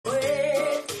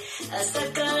hasta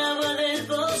acababa del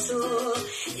pozo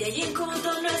y allí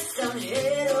encontró un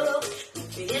extranjero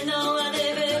pidiendo agua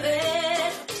de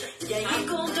beber. Y allí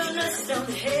encontró un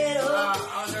extranjero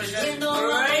pidiendo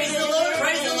agua de beber.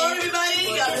 Praise the Lord, everybody.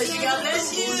 God bless you. God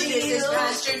bless you. This is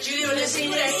Pastor Judy. Let's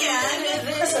sing it again. God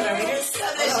bless you,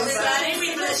 everybody. We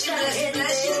bless you, bless you,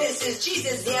 bless you. This is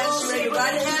Jesus Dance Radio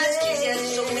Podcast, Jesus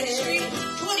Dance Soul Ministry,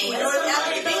 20 North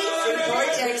Avenue Beach, Freeport,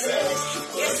 Texas.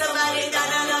 Mujer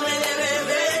samaritana, dame de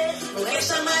beber. Mujer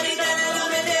samaritana,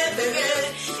 dame de beber.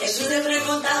 Jesús le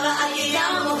preguntaba a aquella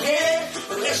mujer.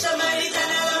 Mujer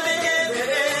samaritana, dame de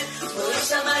beber. Mujer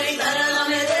samaritana,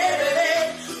 dame de beber.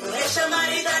 Mujer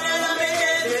samaritana, dame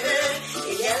de beber.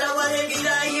 Y el agua de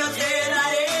vida yo te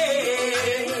daré.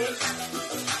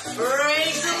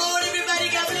 Praise the Lord, everybody.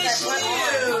 God bless you.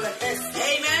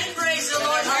 Amen. Praise the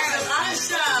Lord.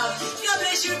 Awesome. God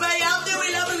bless you, everybody out there. We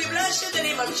love you. We bless you. In the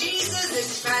name of Jesus. This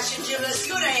is Pastor Jim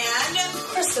Lascura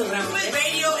with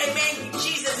radio. Amen.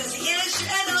 Jesus is the answer.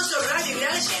 And also Radio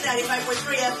Gracia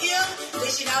 95.3 FM.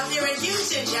 Listen out there in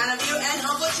Houston, Channelview, and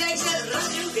Humboldt, Texas.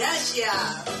 Radio Gracia.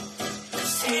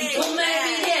 Si tú me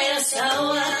pidieras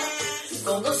agua,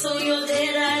 con gozo yo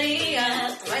te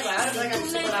daría. Si tú me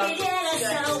pidieras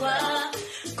agua,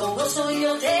 con gozo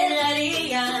yo te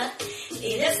daría.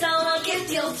 Y de esta agua que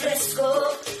te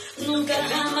ofrezco, nunca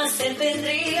jamás te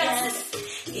perderías.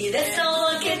 Y de esta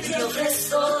agua que te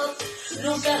ofrezco,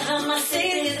 nunca jamás te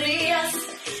perderías.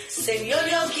 Señor,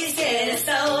 yo quisiera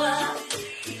esta agua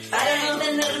para no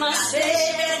tener más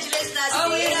sed. Oh,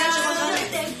 we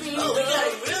got a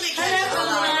really good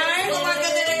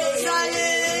Margaret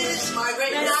Gonzalez,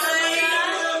 Margaret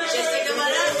Knight, Jessica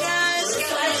Maracas,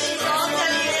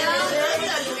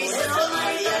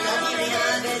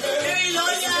 Mary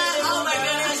Loya. Oh my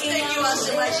goodness, thank you all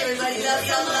so much, everybody. Love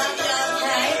y'all, love y'all.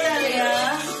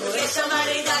 Mujer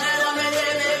samaritana, dame de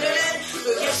beber.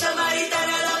 Mujer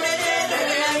samaritana, dame de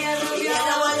beber. Y el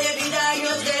agua de vida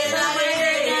yo te daré.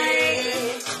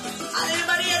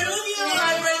 Maria Rubio, I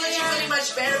pray that you're feeling much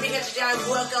better because today I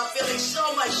woke up feeling so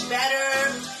much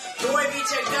better. Glory be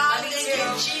to God. Thank you,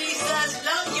 Jesus.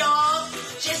 Love y'all.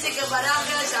 Jessica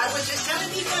Barajas, I was just telling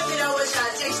people that I was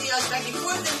texting us back and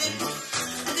forth, and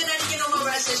then I didn't get no more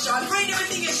rest. So I pray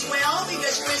everything is well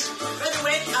because Brother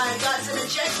Wick got some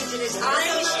injections in his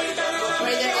eyes.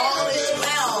 Pray that all is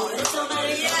well.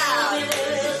 Yeah.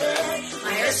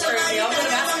 My hair's crazy. I'll go to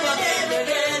basketball game.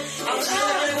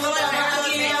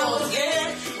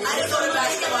 I didn't go to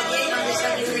basketball game. I'm just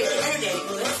having a crazy hair day.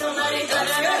 That's good.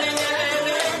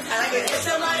 I like it.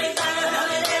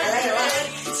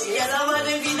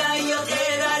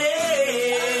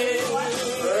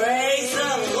 Praise the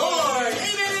Lord.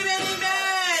 Amen, amen,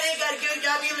 amen. Ain't got a good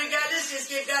job. You got this. Just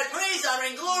give God praise, honor,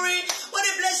 and glory. What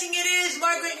a blessing it is.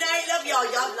 Margaret Knight. Love y'all.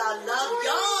 Y'all love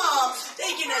y'all.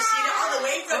 Thank you, Nasita, all the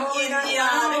way from India.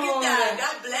 Look at that.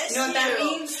 God bless you. You know what that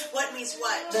means? What means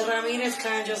what? The Ramirez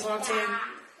clan just walked in.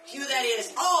 Who that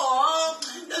is? Oh,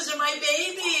 those are my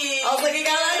babies. I was looking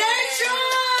out like, there's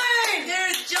John!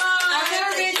 There's John. I've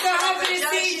never been so happy to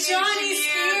see Johnny's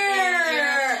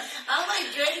here. Oh my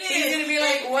goodness. He's going to be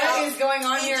like, what is going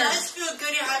on here? It does feel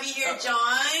good to have you here,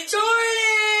 John. Jordan!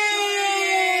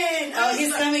 Oh,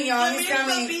 he's coming, y'all. He's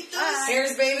coming.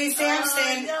 Here's baby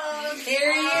Samson.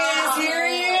 Here he is. Here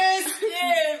he is.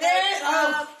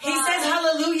 Oh, he says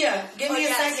hallelujah. Give me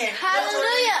a second.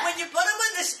 Hallelujah. When you put him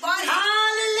on the spot,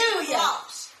 Hallelujah.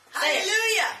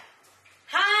 Hallelujah.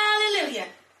 Hallelujah.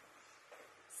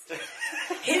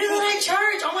 He doesn't like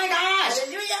church. Oh my gosh.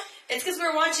 Hallelujah. It's because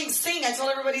we're watching Sing. I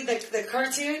told everybody the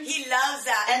cartoon. He loves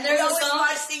that. And there's a song.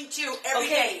 watch Sing too every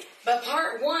day. But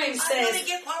part 1 says,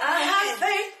 I have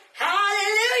faith.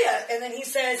 Hallelujah. And then he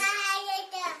says,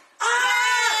 Hallelujah.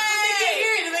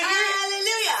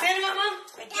 Stand him up, Mom.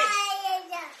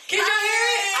 Can you hear it?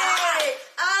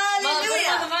 Hallelujah. Mom, put it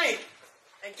on the mic.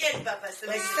 Again, Papa.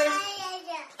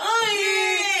 Oh,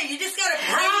 you just gotta praise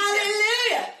him.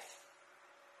 hallelujah.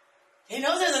 He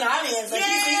knows there's an audience. Like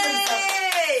he sees himself.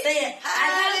 Say it.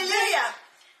 Hallelujah.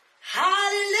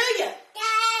 Hallelujah.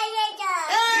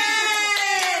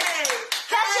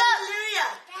 Hallelujah.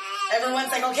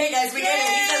 Everyone's like, okay, guys, we get it. He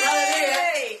said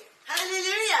hallelujah.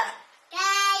 Hallelujah.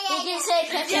 Did you say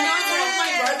catch Can I up? tell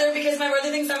my brother because my brother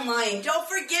thinks I'm lying? Don't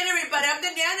forget, everybody, I'm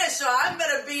the Nana, so I'm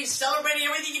going to be celebrating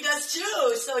everything he does,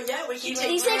 too. So, yeah, we can take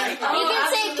He said, time. you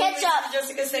can say catch up.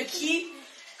 Jessica said, keep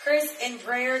Chris in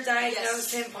prayer,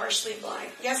 diagnosed him partially blind.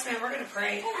 Yes, ma'am, we're going to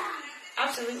pray.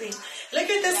 Absolutely. Look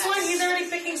at this one. He's already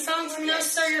picking songs from No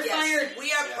Sir, You're Fired.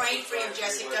 We are praying for him,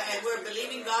 Jessica, and we're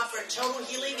believing God for total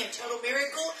healing and total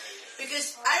miracle.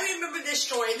 Because I remember this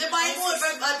story in the Bible.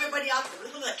 Everybody out there,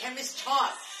 look at Candace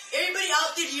talk. Everybody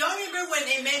out there, do y'all remember when,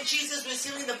 amen, Jesus was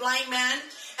healing the blind man?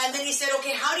 And then he said,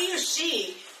 okay, how do you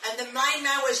see? And the blind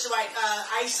man was like,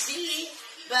 I see,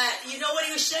 but you know what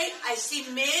he was saying? I see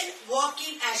men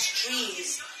walking as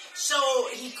trees. So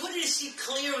he couldn't see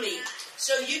clearly.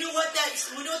 So you know what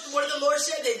you know what the word of the Lord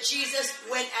said? That Jesus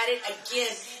went at it again.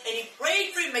 And he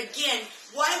prayed for him again.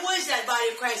 Why was that,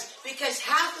 body of Christ? Because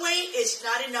halfway is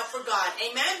not enough for God.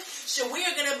 Amen? So we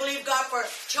are going to believe God for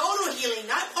total healing,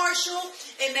 not partial.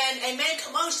 Amen. Amen.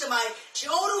 Come on, somebody.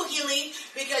 Total healing.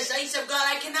 Because, saints of God,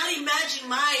 I cannot imagine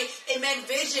my, amen,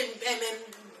 vision, amen,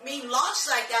 being lost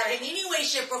like that in any way,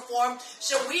 shape, or form.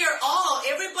 So we are all,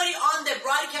 everybody on the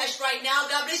broadcast right now,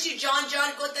 God bless you, John,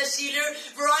 Kota Sealer,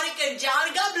 Veronica, and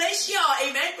John, God bless y'all.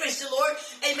 Amen. Praise the Lord.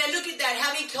 Amen. Look at that.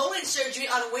 Having colon surgery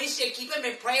on Wednesday. Keep him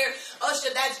in prayer. Oh,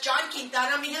 so that's John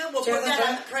Quintana, mija. We'll put that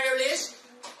on the prayer list.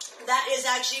 That is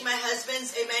actually my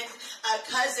husband's, amen,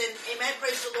 cousin. Amen.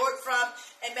 Praise the Lord from,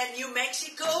 amen, New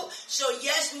Mexico. So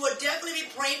yes, we will definitely be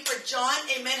praying for John.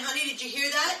 Amen. Honey, did you hear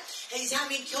that? He's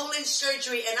having colon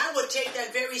surgery, and I will take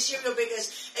that very serious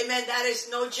because, amen, that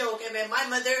is no joke. Amen. My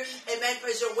mother, amen,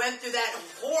 praise the Lord, went through that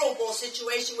horrible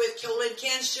situation with colon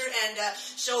cancer, and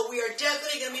so we are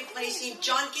definitely going to be placing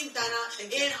John Quintana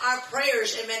in our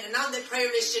prayers. Amen. And on the prayer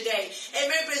list today.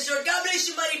 Amen. Praise the Lord. God bless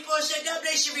you, Mariposa. God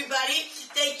bless you, everybody.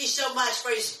 Thank you so much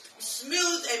for his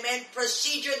smooth, amen,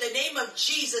 procedure in the name of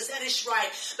Jesus. That is right.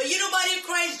 But you know, body of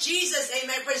Christ, Jesus,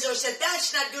 amen, praise the Lord, said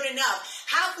that's not good enough.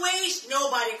 Halfways, no,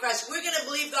 body of Christ. We're going to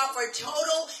believe God for a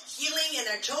total healing and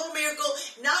a total miracle,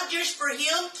 not just for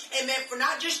him, amen, for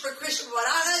not just for Christopher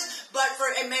Barajas, but for,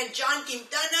 amen, John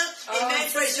Quintana. Amen,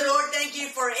 praise the Lord. Thank you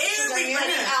for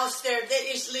everybody else there that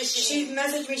is listening. She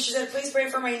messaged me. She said, please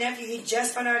pray for my nephew. He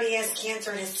just found out he has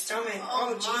cancer in his stomach.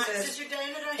 Oh Jesus. Sister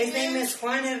Diana, his name is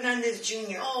Juan Hernandez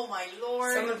Jr. Oh, my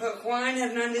Lord. Someone put Juan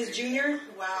Hernandez Jr.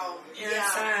 Wow.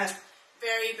 Yeah.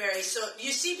 Very, very. So,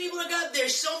 you see, people of God,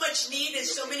 there's so much need and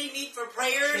so many need for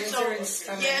prayer. So,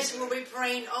 yes, we'll be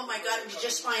praying. Oh, my God, did you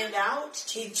just find out?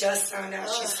 He just found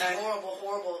out, she said. Horrible,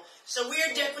 horrible. So we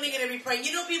are definitely going to be praying.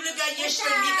 You know, people of God,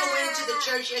 yesterday, Mika went into the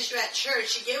church yesterday at church.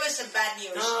 She gave us some bad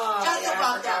news. Talk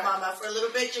about that, Mama, for a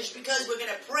little bit, just because we're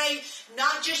going to pray,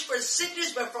 not just for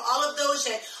sickness, but for all of those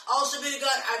that also, people of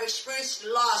God, have experienced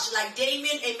loss. Like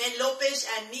Damien, amen, Lopez,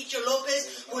 and Nicho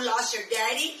Lopez, who lost their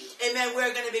daddy. Amen,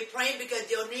 we're going to be praying because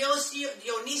Dionisio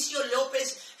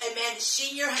Lopez, amen,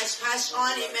 Senior has passed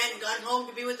on, amen, gone home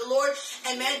to be with the Lord,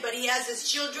 amen, but he has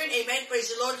his children, amen,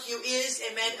 praise the Lord, who is,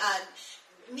 amen,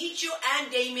 Nicho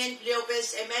and Damien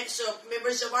Lopez, amen, so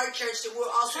members of our church, so we're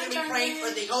also going to be praying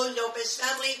for the whole Lopez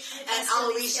family and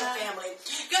Aloisa family.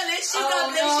 God bless you,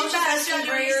 God bless you, Pastor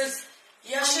prayers.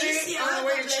 Yesterday on the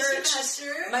way to church,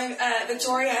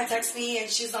 Victoria had texted me and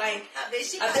she's like, a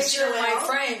picture of my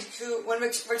friend who, when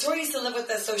Victoria used to live with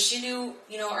us, so she knew,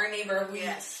 you know, our neighbor. We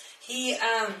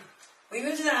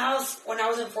moved to the house when I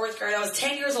was in 4th grade. I was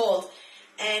 10 years old,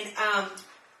 and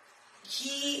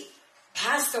he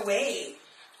passed away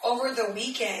over the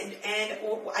weekend, and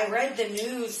I read the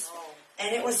news,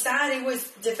 and it was sad. It was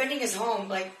defending his home,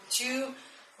 like 2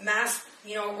 masked,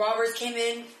 you know, robbers came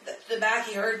in the back.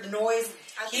 He heard the noise.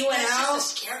 He went out. The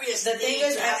scariest the thing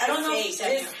is, I don't know. I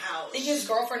think his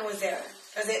girlfriend was there,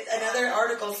 because another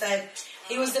article said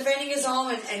he was defending his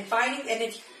home and fighting.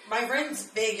 And my friend's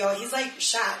big, y'all. He's like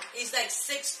Shaq. He's like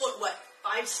 6 foot, what,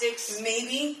 5'6",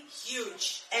 maybe.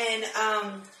 Huge. And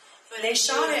they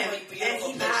shot him, and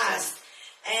he passed.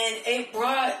 And it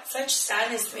brought such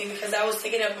sadness to me because I was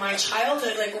thinking of my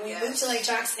childhood, like when we moved to Lake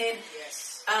Jackson.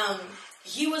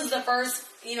 He was the first,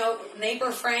 you know, neighbor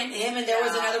friend, him, and there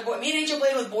was another boy. Me and Angel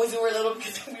played with boys when we were little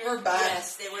because we were bad.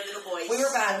 Yes, they were little boys. We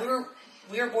were bad.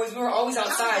 We were boys. We were always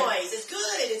outside. Boys, it's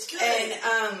good. It's good.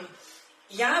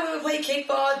 And we would play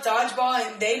kickball, dodgeball,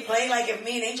 and they played like if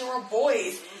me and Angel were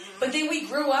boys. Mm-hmm. But then we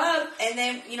grew up, and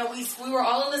then you know we were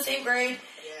all in the same grade.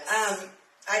 Yes.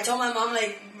 I told my mom,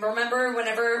 like, remember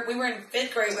whenever we were in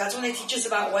 5th grade, that's when they teach us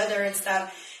about weather and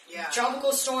stuff. Yeah.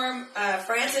 Tropical storm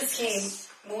Francis came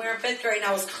when we were in 5th grade, and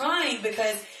I was crying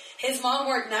because his mom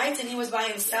worked nights and he was by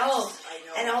himself.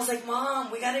 And I was like,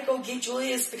 Mom, we gotta go get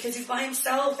Julius because he's by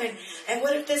himself, and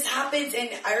what if this happens? And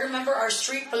I remember our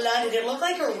street flooded. It looked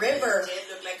like a river. It did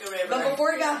look like a river. But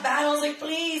before it got bad, I was like,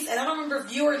 please. And I don't remember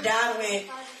if you or Dad went.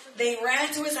 They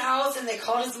ran to his house and they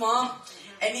called his mom,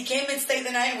 and he came and stayed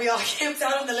the night, and we all camped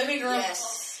out in the living room.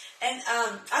 Yes. And,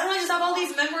 I don't know, I just have all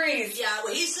these memories. Yeah,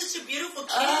 well, he's such a beautiful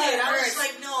kid. I was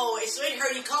like, no, so it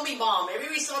hurt. He called me Mom.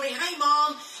 Everybody saw me, hi,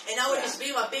 Mom. And I would just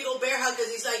be my big old bear hug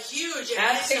because he's like huge.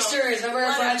 Have pictures. Remember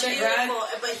Project Grad?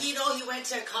 But he went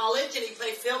to college and he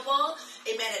played football.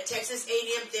 amen, at Texas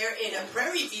A&M there in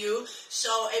Prairie View.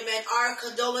 So, amen, our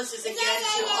condolences again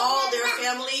to all their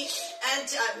family. And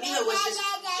Mila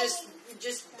was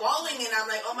just bawling, and I'm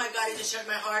like, oh my God, it just hurt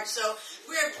my heart. So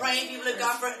we're praying, people of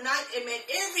God, for not, amen,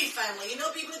 every family. You know,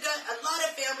 people of God, a lot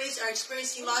of families are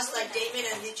experiencing loss, like Damon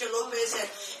and Nicho Lopez, and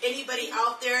anybody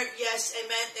out there. Yes,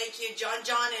 amen. Thank you, John,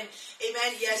 and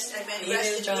amen. Yes, amen.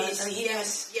 Rest in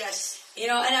peace. Yes. You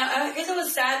know, and I guess it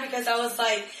was sad because I was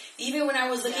like, even when I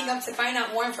was looking up to find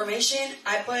out more information,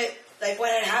 I put like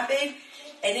what had happened.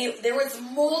 And there was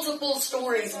multiple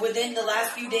stories within the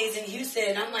last few days in Houston.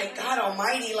 And I'm like, God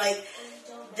almighty, like,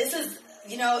 this is,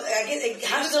 you know, I guess it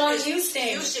happens on Houston.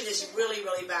 Houston is really,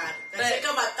 really bad. The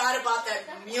second I thought about that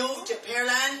move to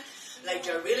Pearland, like,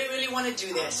 do I really, really want to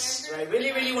do this? Do I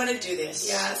really, really want to do this?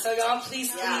 Yeah, so y'all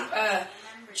please keep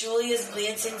Julius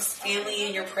Blanton's family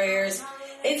in your prayers.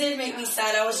 It did make me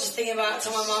sad. I was just thinking about,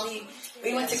 to my mom,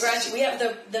 we went to graduate. We have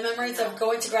the memories of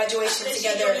going to graduation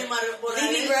together.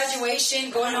 Leaving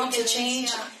graduation, going home to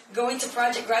change, going to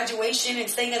project graduation and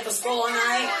staying at the school all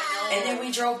night. And then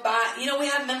we drove by. You know, we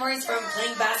have memories from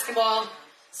playing basketball.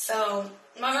 So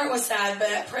my heart was sad,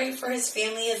 but I prayed for his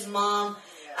family, his mom.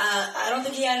 I don't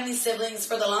think he had any siblings.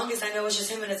 For the longest, I know it was just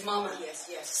him and his mama. Yes.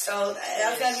 So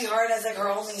that's got to be hard as like her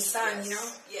only son, you know?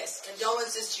 Yes.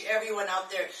 Condolences to everyone out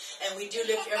there. And we do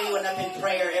lift everyone up in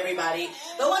prayer, everybody.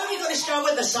 But why don't we go to start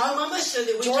with the song, Mama? So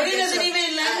that we Jordan doesn't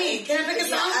even let me. Can I pick a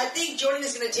song? I think Jordan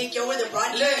is going to take you over the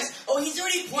broadcast. Oh, he's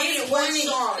already pointed at one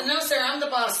song. No, sir, I'm the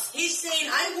boss. He's saying,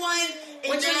 I want...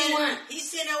 Which one you want? He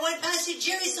said, I want Pastor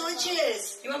Jerry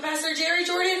Sanchez. You want Pastor Jerry,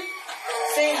 Jordan?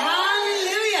 Say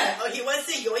hallelujah. Oh, he wants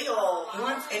the yo-yo. He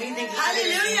wants anything.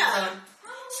 Hallelujah.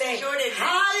 Say Jordan.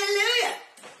 Hallelujah.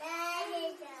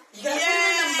 You gotta put it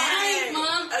in the mic,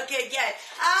 Mom. Okay, yeah.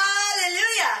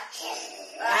 Hallelujah.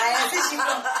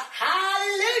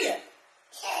 Hallelujah.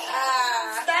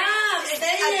 Stop.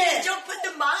 Say it. Don't put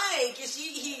the mic. You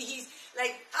see, he's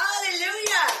like,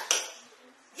 hallelujah.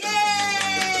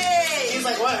 Yay. He's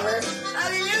like, whatever.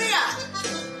 Hallelujah.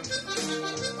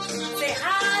 Say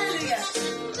hallelujah.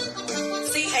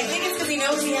 See, I think it's because he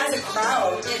knows he has a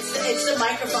crowd. It's the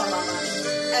microphone, Mama.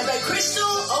 And but Crystal,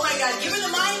 oh my God, give her the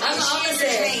mic. I'm the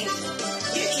opposite.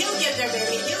 He'll get there,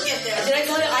 baby. He'll get there. Did I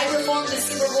tell you I performed the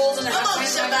Super Bowls and the Come on,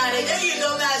 somebody. There you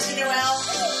go, Pastor Noel.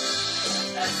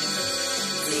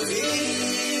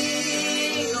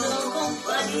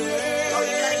 Oh,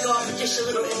 you gotta go up just a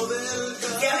little bit.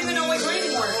 Yeah, I don't even know what you're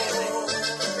anymore.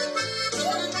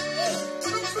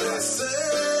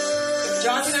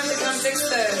 John's gonna have to come fix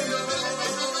the...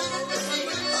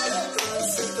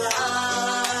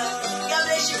 God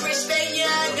bless you, Chris Pena.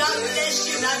 God bless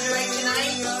you. Not direct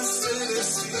tonight.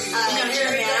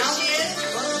 Jerry Garcia.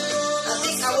 I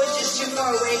think I was just too far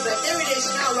away, but there it is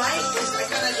now, right? I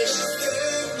kind of just...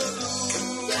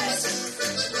 Yes.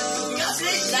 God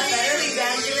bless you. Not better,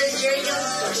 Evangelist Jerry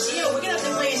Garcia. We're gonna have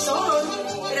to play a song.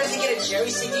 We're gonna have to get a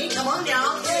Jerry singing. Come on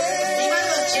now. You might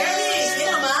go, Jerry. Get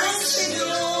him on.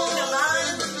 Come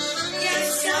on.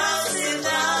 Yes,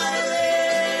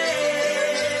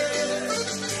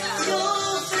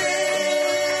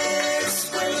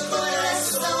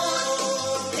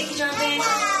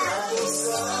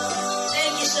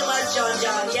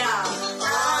 John, yeah.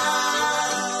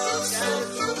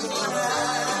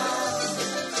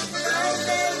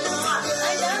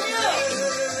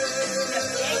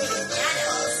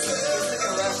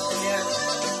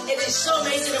 It is so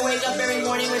amazing to wake up every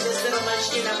morning with this little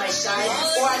munchkin on my side,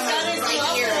 or on my right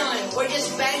here, or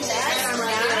just bang that. I'm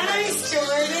right here. Nice,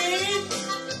 Jordan.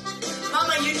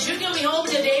 Mama, you took me home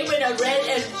today with a red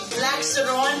and black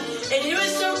sarong, and he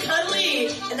was so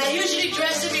cuddly. And I usually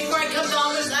dress him before I come to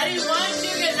office. I didn't want to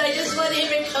because I just wanted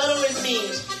him to cuddle with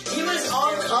me. He was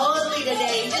all cuddly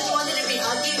today. He just wanted to be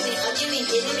hugging me,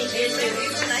 hitting me, kissing me.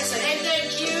 He's nice. Ain't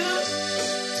that cute?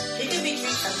 He can be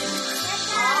cute.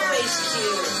 Always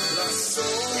cute.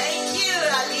 Thank you,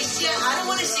 Alicia. I don't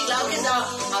want to sing loud because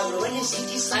I'll ruin his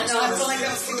CD song. I know, I feel like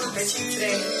I'm super bitchy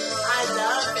today. I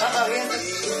love it. Uh-oh,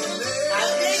 God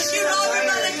bless you, Robert,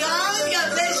 man of God.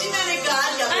 God bless you, man of God.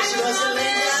 God bless you,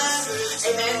 Rosalinda.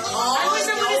 Amen. Paul,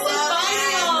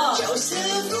 Noah,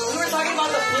 Joseph. We were talking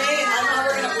about the play and I don't know how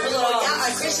we're going to pull it off. Yeah,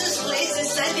 our Christmas play is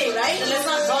this Sunday, right? And let's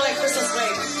not call it Christmas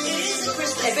play. It is a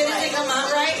Christmas If it doesn't come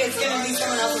out right, it's going to be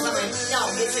someone else's something. No,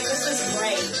 it's a Christmas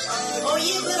play. Oh,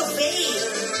 you little baby.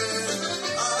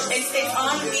 It's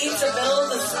on me to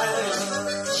build the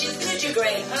silence. She's going to do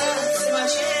great. So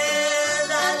much.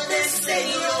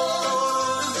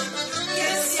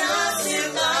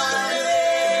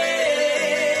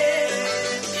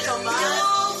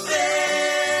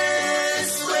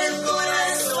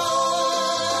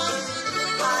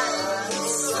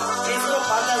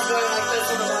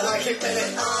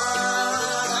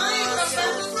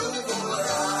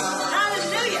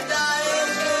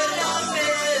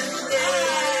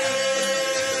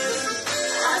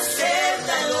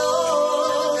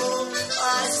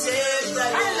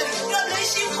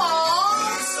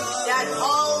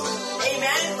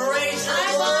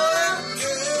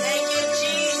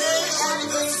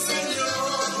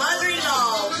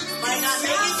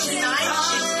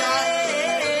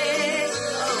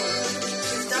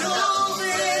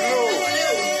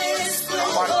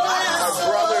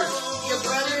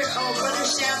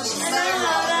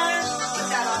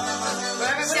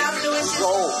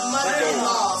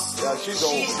 She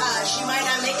might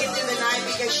not make it through the night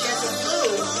because she has the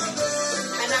flu.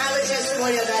 And I have a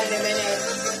testimony of that in a minute.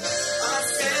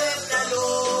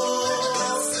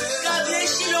 God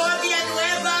bless you, Lord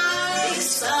Villanueva.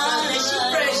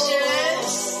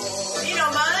 Precious. You know,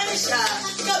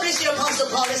 God bless you, Apostle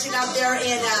Paul, listening out there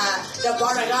in the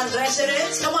Barragan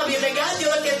residence. Come on, bienvenido.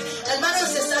 Dios que,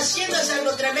 hermanos, está haciendo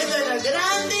algo tremendo y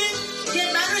grande. Y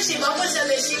hermanos, y vamos a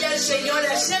decirle al Señor,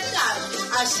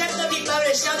 acepta mi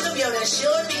Padre Santo, mi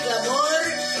oración, mi clamor,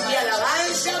 mi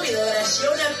alabanza, mi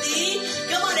adoración a ti.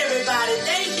 Come on, everybody.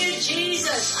 Thank you,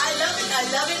 Jesus. I love it. And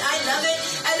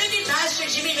look at Pastor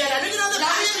Jimmy Vela. Look at all the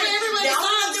pastors. They all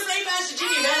love to play Pastor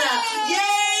Jimmy Vela.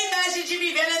 Yay, Pastor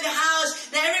Jimmy Vela in the house.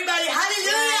 Now everybody,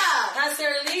 hallelujah.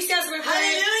 Pastor Alicia's with me.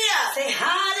 Hallelujah. Say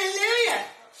hallelujah.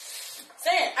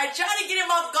 Say it. I try to get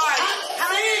him off guard.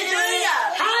 Hallelujah.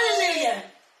 Hallelujah.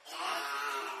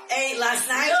 Hey, last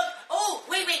night. Oh,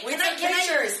 wait. We took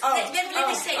pictures. Let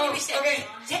me say. Okay.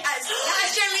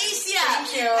 Pastor Alicia.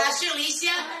 Thank you. Pastor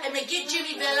Alicia, and we get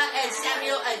Jimmy Vela and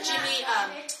Samuel,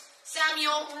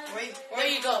 Samuel. Wait. There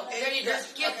you go. Get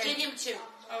him too.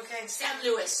 Okay. Sam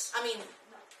Lewis.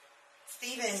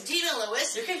 Stephen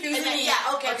Lewis. You're confusing me.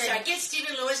 Yeah, okay. I'm sorry. Get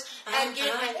Stephen Lewis and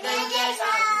get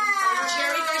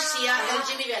Jerry Garcia and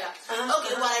Jimmy Vela.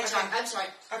 Okay, while I talk. I'm sorry.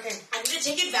 Okay. I'm going to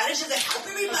take advantage of the help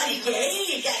everybody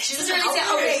gave. She's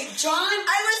Okay, John.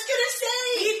 I was going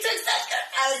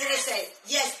to say.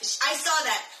 Yes, I saw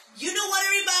that. You know what,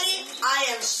 everybody? I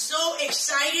am so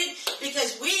excited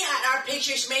because we had our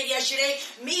pictures made yesterday.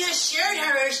 Mia shared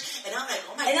hers, and I'm like,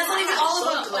 oh my God. And that's not even all so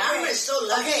about glamorous, so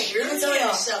luxurious. Okay,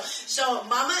 So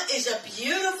Mama is a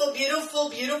beautiful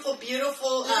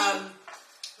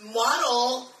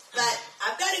model. But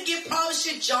I've got to give props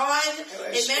to John and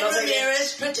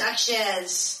Ramirez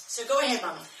Productions. So go ahead,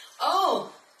 Mama.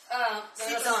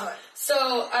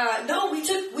 No, we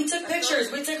took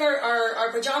pictures. We took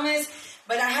our pajamas,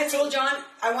 but I had told John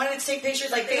I wanted to take pictures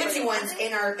like fancy ones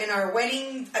in our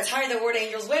wedding attire, the Word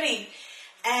Angel's wedding.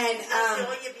 And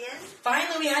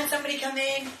finally we had somebody come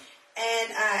in,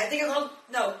 and I think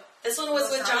this one was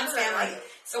with John's family.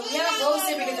 So we haven't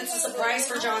posted because it's a surprise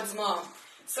for John's mom.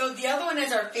 So the other one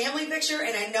is our family picture,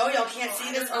 and I know y'all can't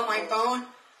see this on my phone,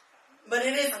 but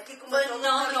it is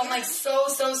phenomenal. I'm like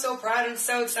so proud and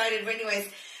so excited. But anyways,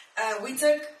 we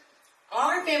took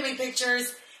our family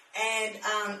pictures, and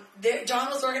John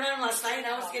was working on them last night, and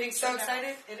I was getting so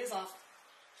excited. It is off.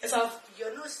 It's off.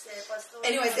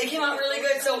 Anyways, they came out really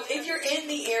good. So if you're in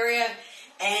the area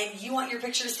and you want your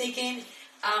pictures taken,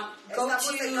 go to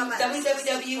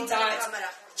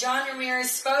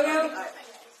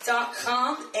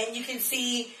www.JohnRamirezPhoto.com, and you can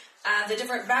see the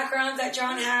different backgrounds that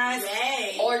John has.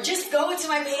 Yay. Or just go to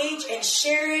my page and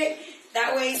share it.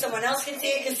 That way someone else can see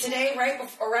it. Because today, right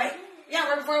before I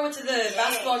went to the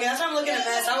basketball game, that's why I'm looking at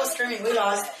mess. I was screaming, we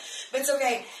lost. But it's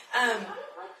okay.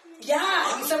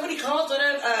 Somebody called.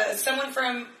 Someone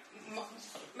from...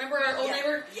 Remember our old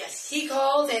neighbor? Yes. He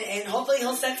called, and hopefully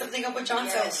he'll set something up with John.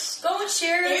 Yes. So go and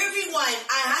share it. Everyone,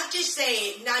 I have to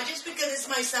say, not just because it's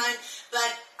my son,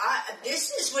 but this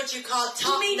is what you call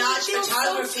top-notch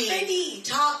photography.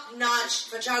 So top-notch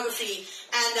photography.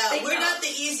 And we're not the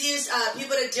easiest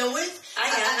people to deal with.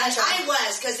 I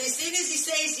was, because as soon as he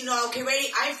says, okay,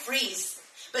 ready, I freeze.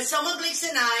 But someone blinks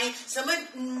an eye, someone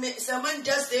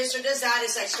does this or does that,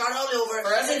 it's like start all over.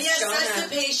 And yes, that's the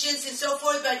patience and so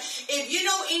forth. But if you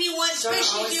know anyone,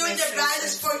 especially here in the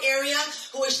Bradleysport area,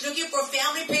 who is looking for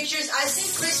family pictures, I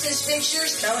see Christmas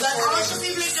pictures, but also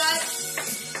people who got...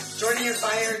 Jordan, you're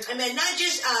fired. I mean, not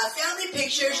just family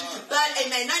pictures, but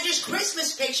not just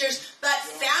Christmas pictures, but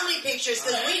family pictures.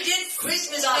 Because we did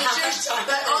Christmas pictures,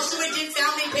 but also we did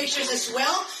family pictures as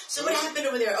well. So what happened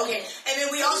over there? Okay. And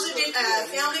then we also did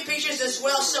family pictures as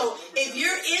well. So if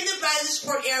you're in the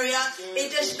Bradleysport area,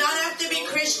 it does not have to be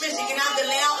Christmas. You can have the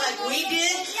layout like we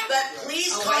did, but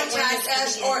please contact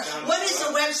us. Or what is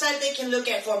the website they can look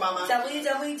at for, Mama?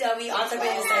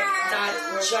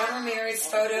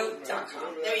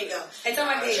 www.JohnRamirezPhoto.com. There you go. It's on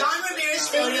my page.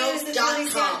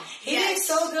 JohnRamirezPhoto.com. He did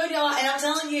so good, y'all, and I'm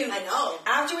telling you. I know.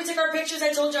 After we took our pictures,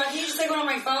 I told John, he just take one on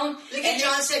my phone. Look at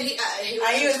John said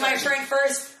I used my friend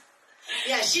first.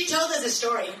 Yeah, she told us a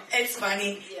story. It's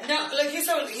funny. Yeah. No, look, he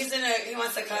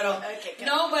wants to cuddle. Okay, good.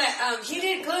 No, but he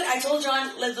did good. I told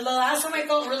John, the last time I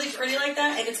felt really pretty like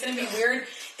that, and it's going to be weird,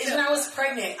 is when I was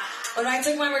pregnant. When I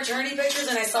took my maternity pictures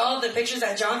and I saw the pictures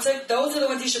that John took, those are the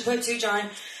ones you should put too, John,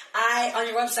 on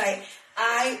your website.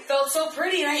 I felt so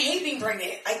pretty, and I hate being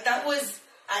pregnant. Like, that was,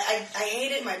 I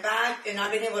hated my back and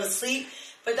not being able to sleep,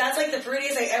 but that's like the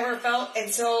prettiest I ever felt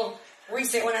until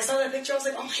recent. When I saw that picture, I was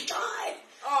like, oh my God.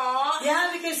 Oh, Aw.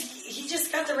 Yeah, because he just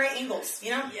got the right angles,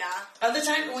 you know? Yeah. Other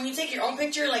time, when you take your own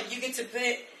picture, like, you get to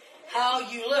pick how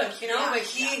you look, you know? Yeah, But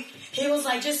he was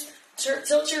like, just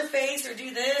tilt your face or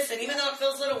do this, and even though it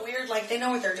feels a little weird, like, they know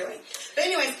what they're doing. But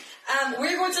anyways,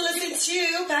 we're going to listen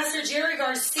to Pastor Jerry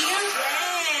Garcia.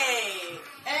 Yay!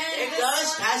 And There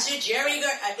goes Pastor Jerry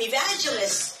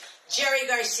Evangelist Jerry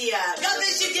Garcia. God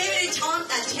bless you, David and Tom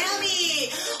and Tammy.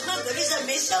 Oh my goodness, I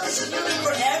miss y'all. This is going to be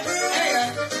forever. There you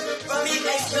go. From me,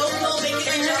 guys, Coco, making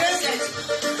Can the you hear jokes.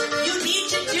 You need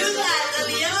to do that,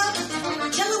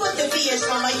 Aaliyah. Tell her what the fee is,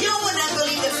 Mama. You will not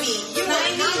believe the fee. You will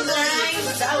not believe.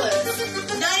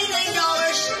 $99.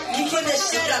 $99 for the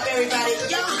setup, everybody.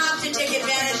 Y'all have to take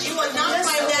advantage. You will not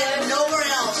find that nowhere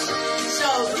else. So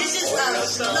this is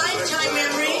lifetime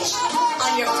memories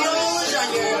on your phones, on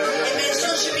your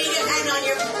social media, and on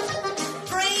your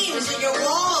frames and your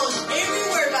walls,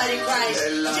 everywhere, body Christ.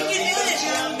 Take advantage.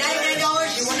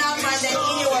 $99. You will not find that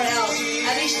anywhere else.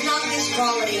 At least not this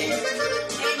quality.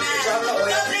 Amen.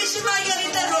 God bless you,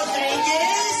 Margarita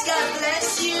Rodriguez. God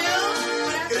bless you.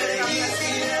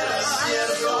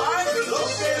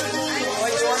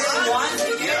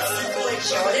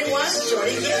 Jordan was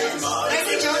Jordan, yes. Did I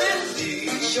say Jordan?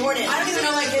 Jordan. I don't even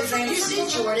know my kid's name. You said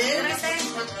Jordan. Did I say?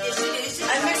 Yes, you did.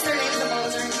 I mixed their names up all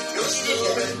the time.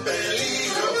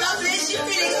 God bless you,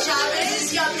 Felix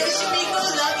Chavez. God bless you, Miko.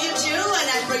 Love you too. And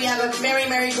I pray you have a Merry,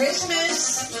 Merry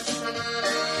Christmas.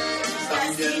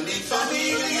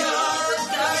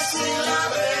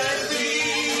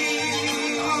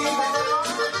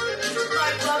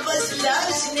 My Papa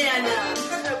loves Nana.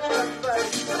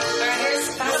 Alright, here's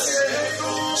Pastor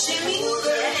Jimmy.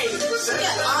 Hey, we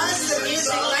got awesome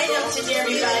music right up today,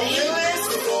 everybody.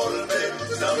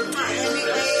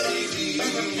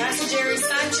 Pastor Jerry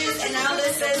Sanchez, and now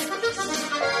this is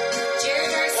Jerry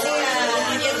Garcia.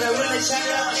 Yeah, the one that's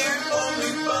right up there.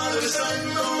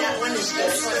 That one is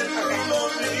good.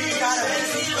 Okay. Got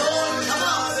it. Come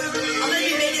on. I'm going to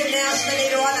be making an announcement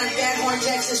later on Van Horn,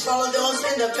 Texas. For all of those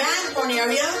in the Van Horn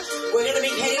area, we're going to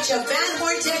be heading to Van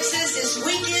Horn, Texas this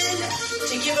weekend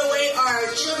to give away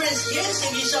our children's gifts.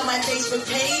 If you saw my Facebook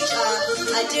page,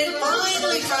 I did finally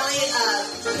put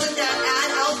that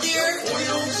ad out there.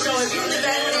 So if you're in the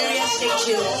Van Horn area, stay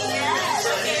tuned.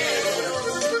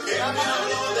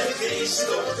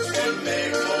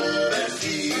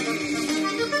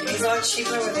 He's all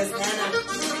cheaper with his Nana.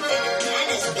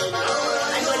 Nana's baby.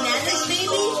 I'm a Nana's baby?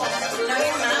 No,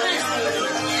 he's Nana's baby.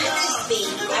 Nana's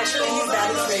baby. Actually, he's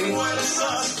Daddy's baby. I want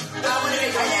to be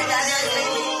my Nana's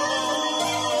baby.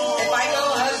 If I go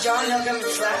hug John, he'll come and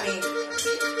slap me.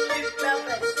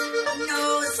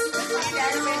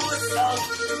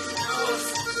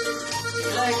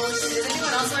 Like, does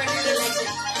anyone else want to do this?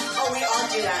 Oh, we all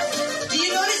do that. Do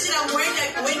you notice that I'm wearing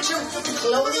like winter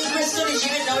clothing, Crystal? Did you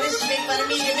even notice? You make fun of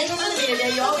me. You're making fun of me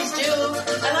today. You always do.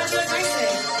 I thought you looked nice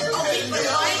today. Okay, but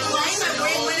why am I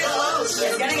wearing winter clothes?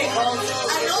 It's gonna get cold.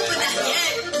 I know, but not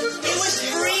yet. It was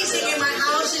freezing in my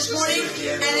house this morning,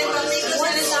 and then my thing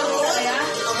was in the road.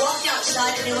 I walked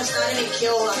outside, and it was not even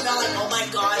cold. I felt like, oh my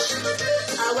gosh.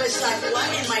 I was like, what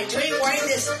am I doing wearing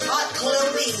this hot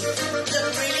clothing?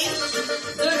 Look, really?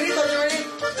 Look, Rito, Jordan.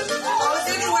 I was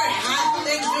going to wear a hat.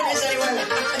 Thank goodness I didn't wear a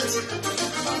hat.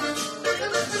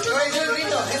 Jordan, look,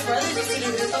 Rito. His brother, you see the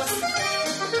Ritos?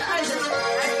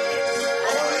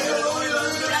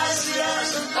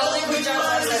 Oh, look who John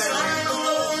was there.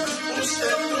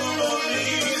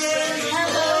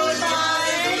 Hello,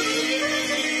 bye.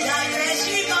 God bless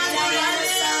you, God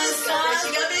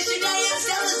bless you, Diane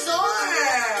Salazar.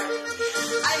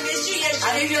 I miss you yesterday.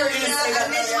 I knew you were going to say that.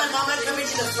 I miss my mama coming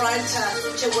to the front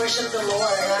to worship the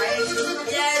Lord, right?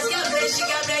 Yes, God bless you,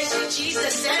 God bless you.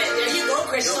 Jesus said it. There you go,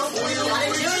 Crystal.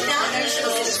 Gotta do it now. There's no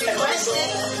requested.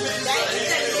 Thank you,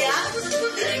 Tania.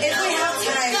 If we have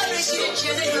time. God bless you,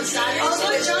 Jenna Gonzalez. Also,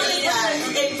 John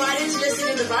invited to listen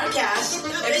to the broadcast.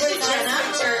 God bless you, Jenna.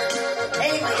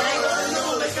 Hey, my guy.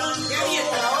 There you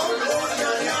go.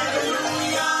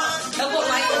 Help with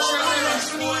Michael Sherman.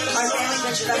 Our family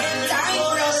picture. I'm dying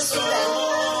for us to see them.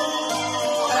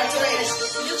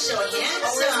 You look so handsome.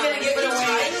 Oh, we're gonna give it away.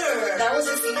 Tyler. That was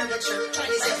a senior picture.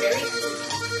 Is that very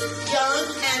young,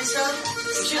 handsome?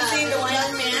 You should see the one.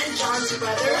 Young man, John's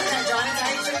brother. That John and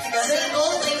I took together.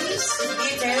 Single ladies. Me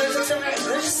and Taylor took some.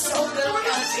 They're so good on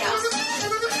the outside.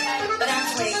 But I have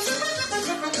to wait.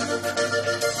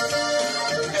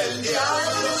 El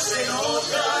diablo se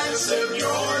enoja, el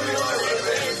Señor lo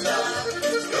reprenda.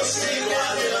 Yo sigo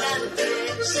adelante.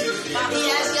 He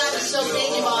has got so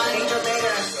thank you, Bob. Angel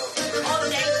Beta. Oh,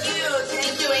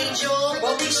 thank you, Angel.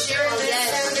 We'll be sharing this.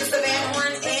 Yes. It's the Van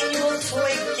Horn annual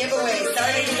toy giveaway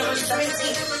starting November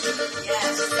 17th.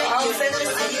 Yes. So all I'll send this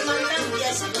to you, Mama.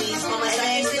 Yes, please, Mama. And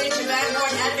I send it to Van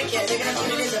Horn Advocate. They're going to put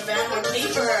it in the Van Horn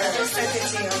paper. I just sent it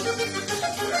to you.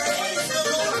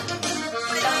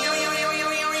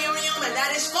 And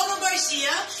that is Polo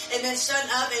Garcia, amen, son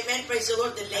of, amen, praise the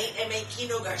Lord, the late, amen,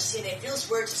 Kino Garcia. It feels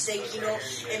weird to say Kino,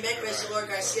 amen, praise the Lord,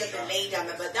 Garcia, the late,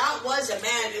 amen. But that was a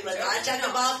man, people. I talk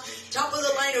about top of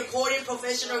the line accordion,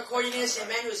 professional accordionist,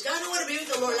 amen, who's gotten to be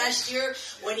with the Lord last year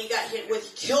when he got hit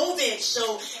with COVID.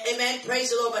 So, amen,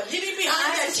 praise the Lord. But leaving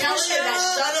behind that talent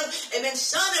and that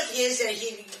son of his, that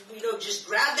he, just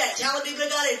grabbed that talent, people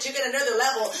of God, and took it another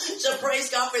level. So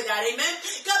praise God for that. Amen.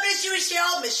 God bless you,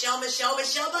 Michelle. But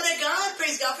God,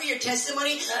 praise God for your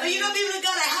testimony. But people of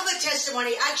God, I have a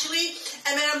testimony. Actually,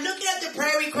 amen, I'm looking at the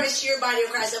prayer request here, body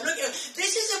of Christ.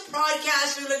 This is a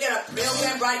broadcast. We look at a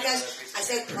program broadcast. I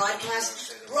said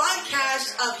broadcast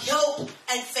of hope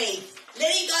and faith.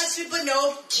 Letting God's people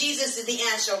know Jesus is the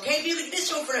answer, okay? People,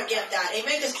 just don't forget that,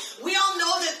 amen? Because we all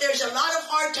know that there's a lot of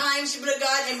hard times, people of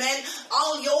God, amen?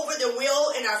 All over the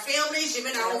world in our families,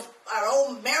 amen? Our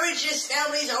own marriages,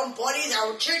 families, our own bodies,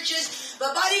 our own churches.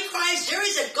 But body of Christ, there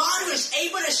is a God who is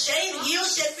able to save, heal,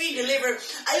 set free, deliver.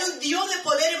 Hay un Dios de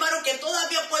poder, hermano, que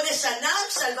todavía puede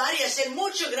sanar, salvar y hacer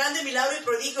mucho grande milagro y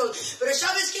prodigio. Pero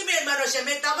 ¿sabes qué, mi hermano? Se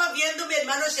me estaba viendo, mi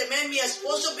hermano, mi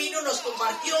esposo vino, nos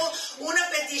compartió una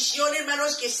petición,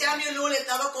 hermanos, que Samuel Lu le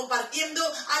estaba compartiendo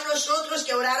a nosotros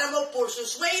que oráramos por su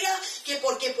suegra, que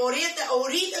porque por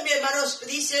ahorita, mi hermano,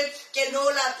 dice que no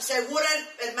la aseguran,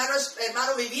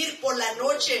 hermano, vivir por la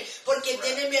noche, porque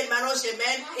tiene, mi hermanos,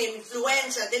 amen,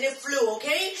 influenza, tiene flu,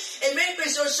 okay? Amen,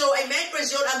 so, amen,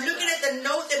 I'm looking at the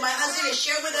note that my husband has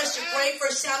shared with us to pray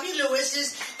for Samuel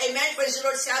Lewis's, amen, praise the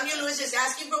Lord. Samuel Lewis is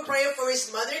asking for prayer for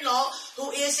his mother-in-law, who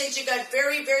is, she got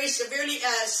very, very severely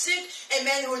sick,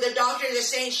 amen, who the doctors are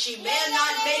saying she may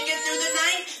not make it through the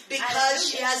night because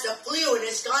she has the flu and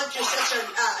it's gone through such a,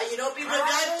 people of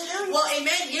God. Well,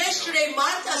 amen, yesterday,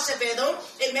 Marta Acevedo,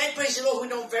 amen, praise the Lord, who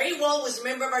know very well, was a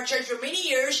member of our church for many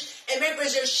years, amen,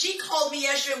 praise the Lord. She called me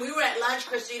yesterday, we were at lunch,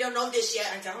 because you don't know this yet.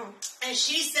 I don't. And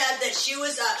she said that she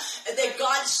was, that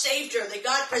God saved her, that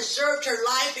God preserved her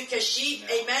life because she,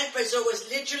 amen, praise the Lord, was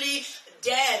literally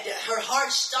dead. Her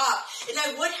heart stopped. And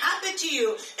like, what happened to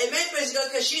you? Amen, praise God.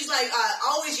 Because she's like,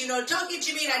 always, talking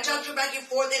to me, and I talked to her back and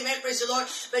forth. Amen, praise the Lord.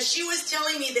 But she was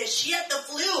telling me that she had the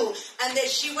flu, and that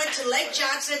she went to Lake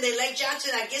Jackson.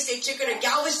 I guess they took her to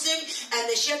Galveston, and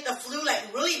that she had the flu like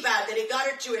really bad, that it got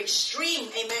her to extreme,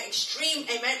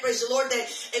 amen, praise the Lord, that,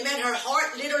 amen, her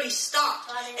heart literally stopped.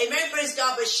 Amen, praise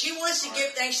God. But she wants to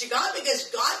give thanks to God,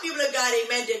 because God, people of God,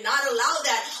 amen, did not allow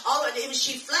that.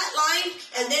 She flatlined,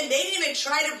 and then they didn't even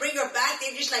try to bring her back.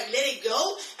 They just let it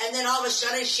go, and then all of a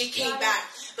sudden she came back.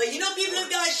 But people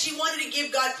of God, she wanted to give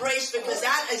God praise, because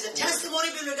that is a testimony,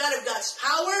 people of God, of God's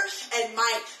power and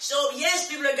might. So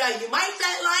yes, people of God, you might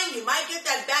flatline, you might get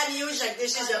that bad news, like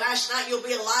this is the last night you'll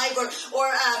be alive, or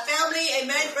family,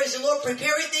 amen, praise the Lord,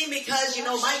 prepare everything, because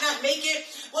might not make it.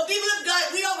 Well, people of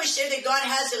God, we always say that God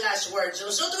has the last word.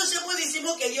 So nosotros siempre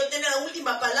decimos que Dios tiene la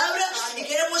última palabra, y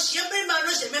queremos siempre,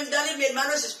 hermanos, darle, mi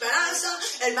hermanos, esperanza,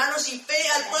 hermanos, y fe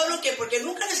al pueblo, que porque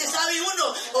nunca se sabe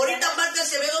uno. Ahorita Marta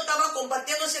Acevedo estaba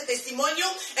compartiendo ese testimonio,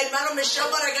 hermano Michelle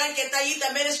Barragán, que está ahí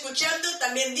también escuchando,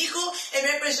 también dijo,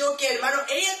 me pensó que, hermano,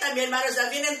 ella también, hermanos,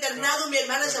 habían internado, mi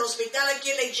hermana, en el hospital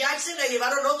aquí en Lake Jackson, la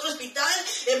llevaron a otro hospital,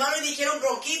 hermano, y dijeron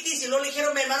bronquitis, y luego le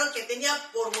dijeron, mi hermano, que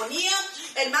tenía pulmonía,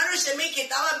 hermano, se me que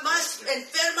estaba más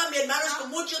enferma, mi hermano, con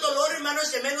mucho dolor, hermano,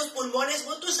 se me los pulmones.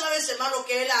 Bueno, tú sabes, hermano,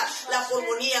 que es la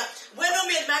pulmonía. Bueno,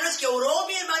 mi hermano, es que oró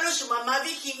mi hermano, su mamá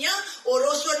Virginia,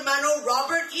 oró su hermano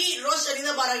Robert y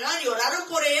Rosalina Barragán, y oraron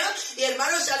por ella, y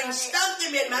hermanos, al instante,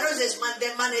 mi hermano,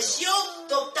 desvaneció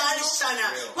total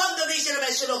sana. Cuando dice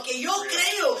lo que yo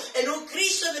creo en un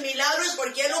Cristo de milagros,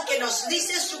 porque es lo que nos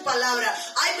dice su palabra.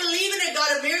 I believe in a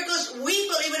God of miracles. We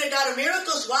believe in a God of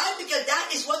miracles. Why? Because that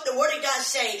is what the Word of God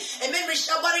say. Amen.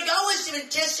 Michelle Barragán was even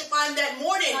testifying that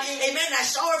morning. Amen. I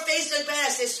saw her face like that.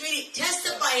 I said, sweetie,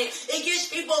 testifying. It gives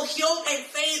people hope and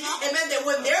faith. Amen. That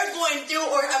when they're going through,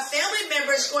 or a family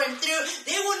member is going through,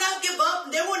 they will not give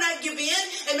up. They will not give in.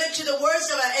 Amen. To the words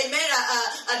of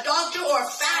a doctor or a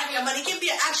fact. I mean, it can be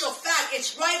an actual fact.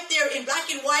 It's right there in black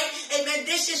and white. Amen.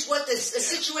 This is what the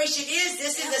situation is.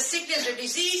 This is the sickness or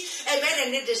disease. Amen.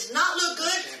 And it does not look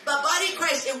good. But body of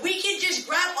Christ, if we can just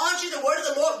grab onto the word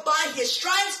of the Lord, by His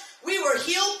stripes, we were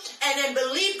healed, and then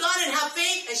believe God and have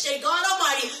faith and say, God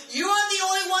Almighty, you are the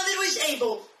only one that is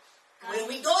able. When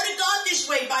we go to God this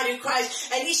way, body of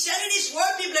Christ. And he said in his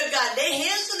word, people of God, lay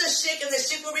hands on the sick and the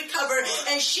sick will recover.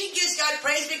 And she gives God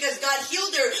praise because God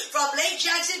healed her from Lake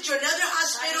Jackson to another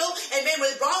hospital, amen,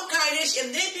 with bronchitis,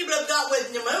 and then people of God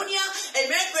with pneumonia.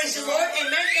 Amen, praise the Lord.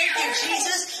 Amen, thank you,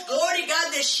 Jesus. Glory to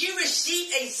God that she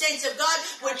received a sense of God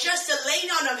with just the laying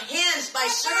on of hands by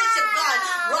servants of God.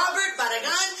 Robert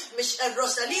Barragan,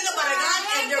 Rosalina Barragan,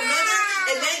 and their mother,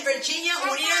 amen, Virginia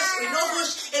Urias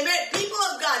Hinojos. Amen, people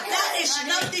of God, that is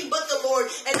nothing but the Lord.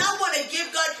 And I want to give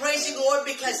God praise and glory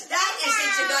because that is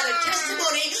to God a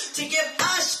testimony to give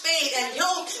us faith and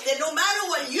hope that no matter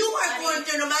what you are going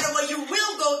through, no matter what you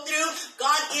will go through,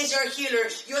 God is our healer.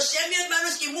 Yo sé, mi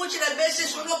hermanos, que muchas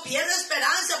veces uno pierde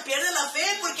esperanza, pierde la fe,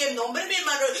 porque no, hombre, mi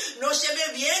hermano, no se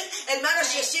ve bien. Hermano,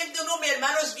 si siente uno, mi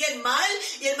hermano, es bien mal.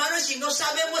 Y hermano, si no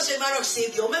sabemos, hermano, si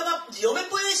Dios me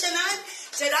puede sanar.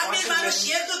 ¿Será, mi hermano,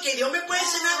 cierto que Dios me puede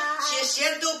sanar? Si es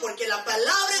cierto, porque la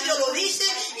palabra de Dios lo dice,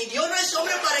 y Dios no es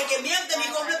hombre para que mienta, ni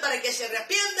hombre para que se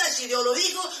arrepienta. Si Dios lo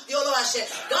dijo, Dios lo hace.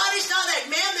 God is not that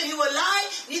man that he will lie,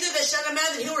 neither the son of man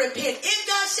that he will repent. If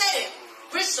God said it,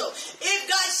 Crystal, if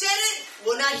God said it,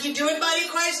 will not he do it, body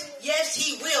of Christ? Yes,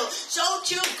 he will. So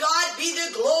to God be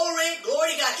the glory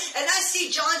to God. And I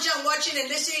see John watching and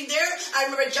listening there. I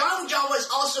remember John was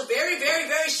also very, very,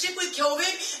 very sick with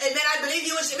COVID. And then I believe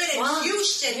he was in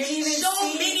Houston.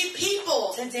 So many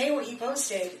people. Today what he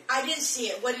posted. I didn't see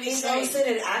it. What did he say? He posted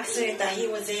an accident that he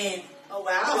was in. Oh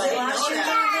wow! I didn't know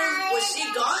that. Well,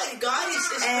 see, God is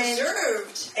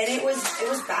preserved, and it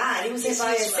was bad. He was hit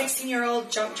by a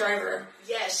 16-year-old drunk driver.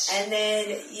 Yes, and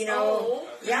then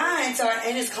yeah, and so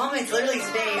in his comments, literally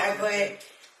today, I put,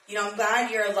 I'm glad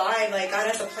you're alive. Like, God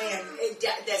has a plan.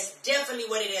 That's definitely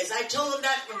what it is. I told him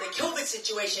that from the COVID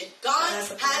situation. God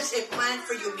has a plan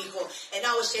for you, mijo. And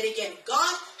I will say it again.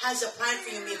 God has a plan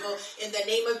for you, mijo, in the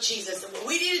name of Jesus. And what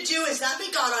we need to do is not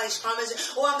be God on his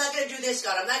promises. Oh, I'm not going to do this,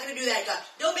 God. I'm not going to do that, God.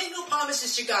 Don't make no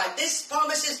promises to God. These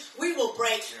promises we will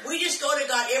break. We just go to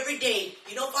God every day.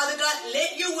 Father God,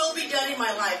 let your will be done in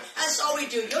my life. That's all we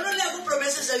do. Yo no le hago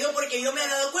promesas a Dios porque yo me he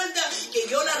dado cuenta que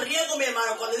yo la riego, mi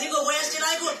hermano. Cuando digo voy a hacer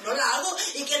algo, no la hago,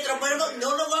 y que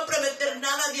no lo voy a prometer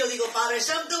nada a Dios. Digo, Padre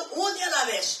Santo, un día a la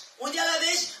vez,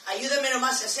 ayúdame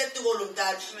nomás a hacer tu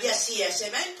voluntad. Y así es.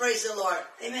 Amen. Praise the Lord.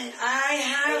 Amen. I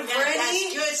have ready.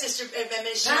 That's good, Sister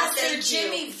Pastor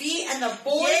Jimmy V and the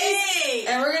boys. Yay.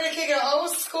 And we're going to kick it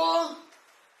old school.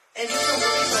 And you can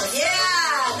believe us.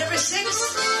 Yeah. Number 6.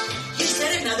 You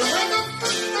said another one?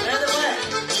 Another one.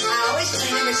 I always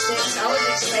play number 6. I was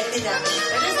expecting that.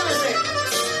 It is number 6.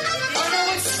 Oh,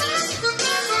 no, it's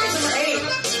number 8.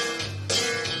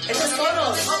 It's just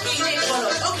photos. Okay, you need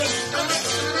photos. Okay.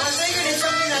 I figured it's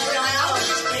something that we don't I know. always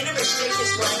just play number 6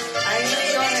 this one. I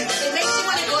really don't. It makes you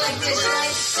want to go like this,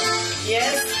 right?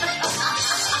 Yes.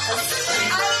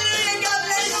 Hallelujah. God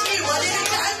bless you. One at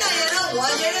a time, Diana.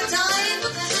 One at a time.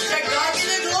 To God be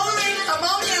the glory. Come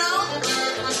on now.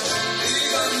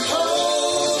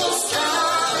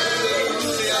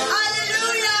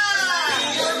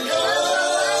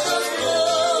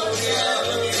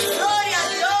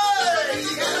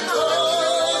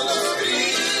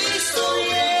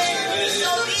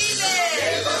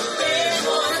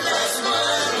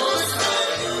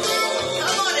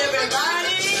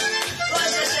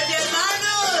 Pues ese mi hermano.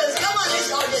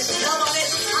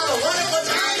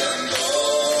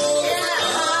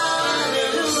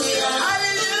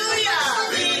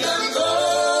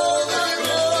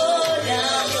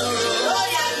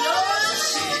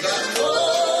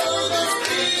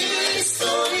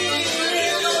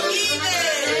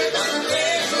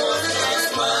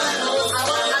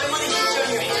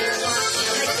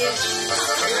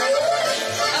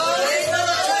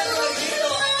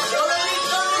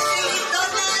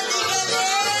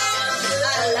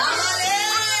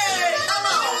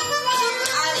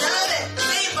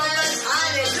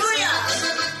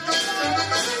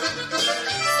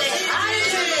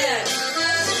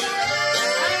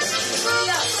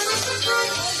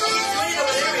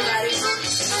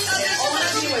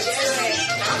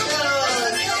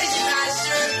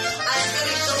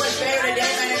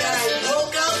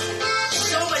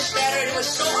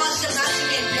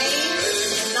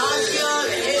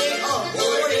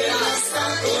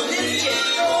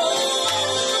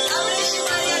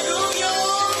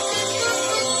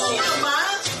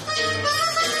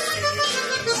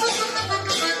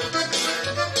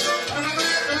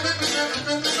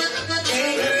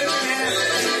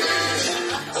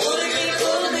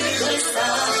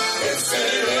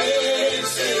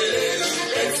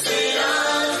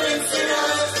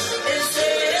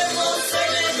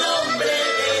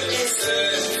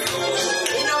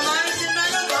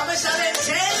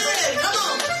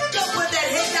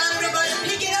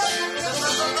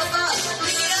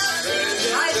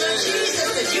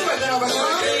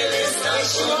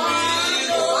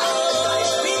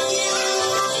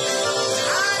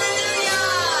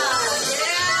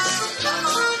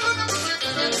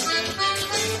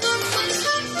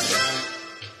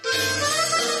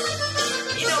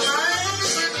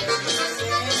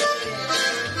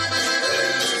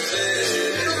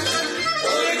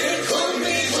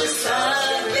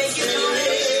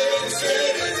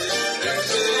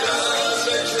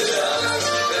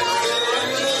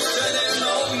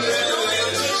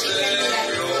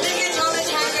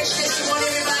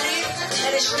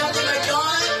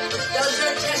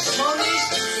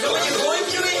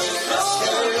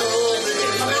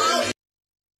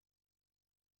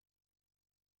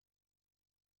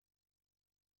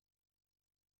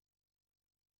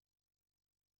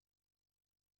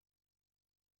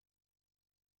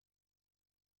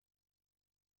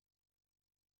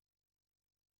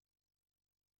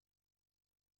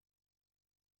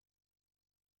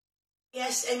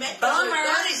 Yes, amen. Bummer.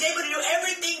 God is able to do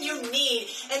everything you need,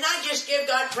 and not just give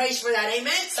God praise for that.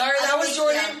 Amen. Sorry, that was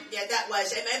Jordan. Yeah, that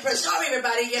was. Amen. But sorry,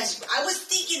 everybody. Yes, I was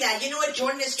thinking that. You know what?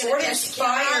 Jordan is going to Jordan's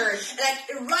fired.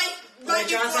 Like right Like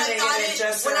before Johnson I did thought it, it.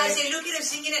 just When I right. say, look at him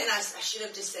singing it, and I should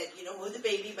have just said, you know, with the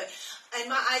baby. But in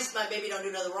my eyes, my baby don't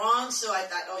do nothing wrong, so I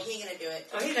thought, oh, he ain't going to do it.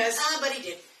 Oh, he does. But he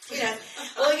did. Yeah.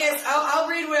 Well, I guess I'll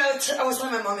read what I was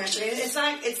telling my mom yesterday. It's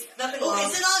nothing Oh, wrong.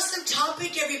 it's an awesome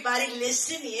topic, everybody.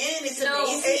 Listen in. It's No,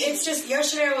 amazing. it's just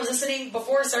yesterday I was listening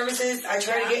before services. I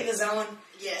tried to get in the zone.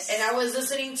 Yes. And I was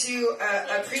listening to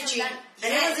a preaching,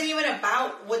 and it wasn't even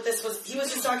about what this was. He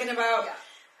was just talking about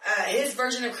his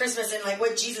version of Christmas and like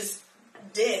what Jesus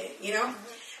did, you know.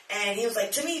 And he was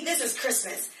like, to me, this is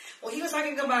Christmas. Well, he was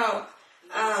talking about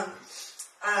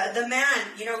the man,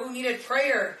 you know, who needed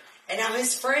prayer, and now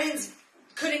his friends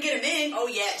couldn't get him in. Oh,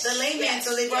 yes. The lame man,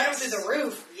 so they brought him through the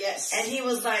roof. Yes. And he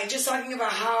was like, just talking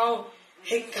about how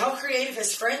creative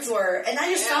his friends were. And I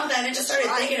just stopped that and just started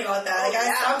thinking about that. Like,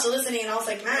 I stopped listening and I was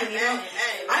like, man, you know,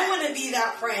 I want to be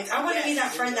that friend. I want to be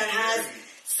that friend that has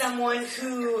someone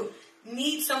who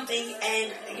needs something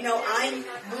and, you know, I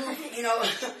move, you know,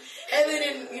 heaven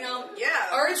and, you know,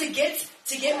 or to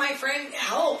get my friend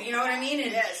help, you know what I mean?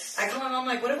 And I call my mom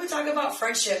like, what if we talk about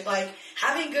friendship? Like,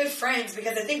 having good friends,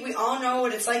 because I think we all know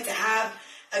what it's like to have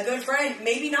a good friend.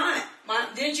 Maybe not.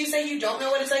 Didn't you say you don't know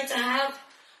what it's like to have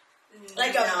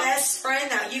like a best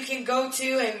friend that you can go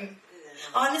to? And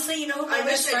honestly, you know who my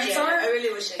best friends are? I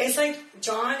really wish I did. It's like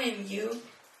John and you,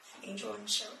 Angel and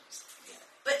Shows.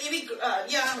 But if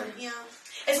yeah.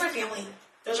 It's my family.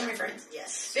 Those are my friends.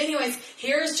 Yes. But anyways,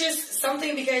 here's just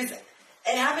something, because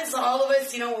it happens to all of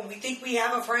us, you know, when we think we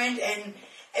have a friend, and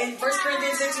 1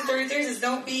 Corinthians 6:33 says,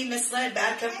 don't be misled.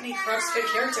 Bad company corrupts good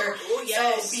character. Oh,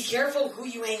 yes. So be careful who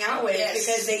you hang out with,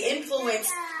 because they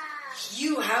influence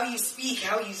you, how you speak,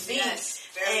 how you think. Yes.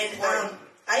 Very important.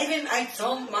 I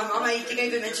told my mom, I think I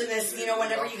even mentioned this, you know,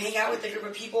 whenever you hang out with a group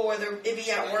of people, whether it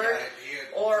be at work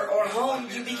or home,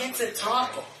 you begin to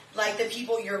talk like the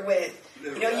people you're with.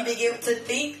 You know, you begin to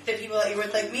think the people that you're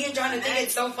with. Like me and John, I think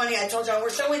it's so funny. I told y'all, we're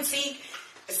so in sync.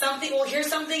 Something, we'll hear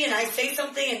something and I say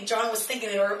something and John was thinking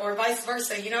it, or vice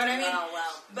versa. You know what I mean? Oh, wow.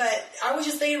 But I was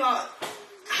just thinking about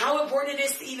how important it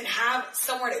is to even have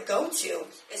somewhere to go to.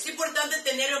 Es importante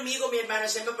tener amigos, mi hermano,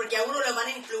 siempre, porque a uno lo van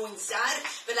a influenciar,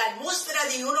 pero la atmósfera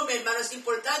de uno, mi hermano, es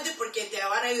importante porque te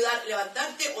van a ayudar a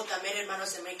levantarte o también, hermano,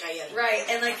 se me caer. Right,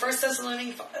 and like 1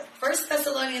 Thessalonians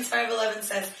 5:11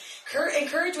 says,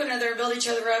 encourage one another and build each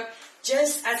other up,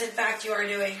 just as in fact you are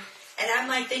doing. And I'm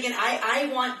like thinking, I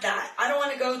want that. I don't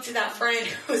want to go to that friend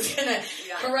who's going to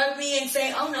corrupt me and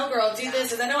say, oh no girl, do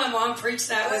this. Because I know my mom preached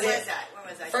that. Where Was was it that?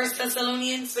 Where was that? 1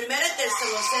 Thessalonians? Primera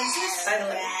Tesalonicenses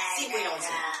 5:11.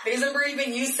 5:11. Because remember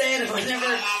even you said whenever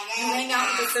you hang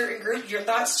out with a certain group, your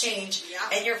thoughts change.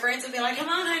 Yeah. And your friends will be like, come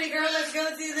on honey girl, let's go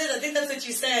do this. I think that's what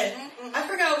you said. I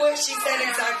forgot what she said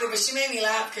exactly, but she made me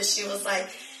laugh because she was like,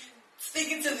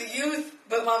 speaking to the youth,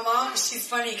 but my mom, she's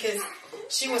funny because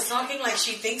she was talking like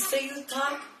she thinks the youth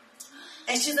talk.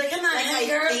 And she's like, come on, Like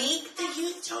girl. I think the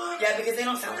youth talk? Yeah, because they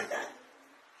don't sound like that.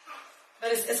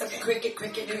 But it's okay.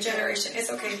 Cricket, new generation. It's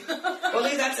okay. We'll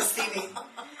leave that to Stevie.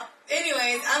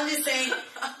 Anyways, I'm just saying,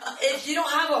 if you don't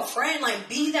have a friend, like,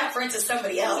 be that friend to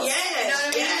somebody else. Yes, You know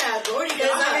what I mean? yeah, glory to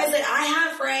Because like I God. said, I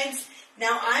have friends.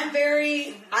 Now,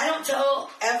 I don't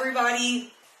tell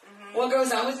everybody what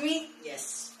goes on with me.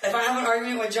 Yes. If I have an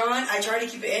argument with John, I try to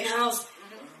keep it in-house.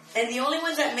 And the only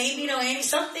ones that maybe know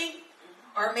something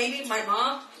are maybe my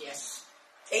mom, Yes.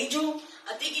 Angel,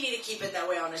 I think you need to keep it that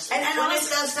way, honestly. And when honestly,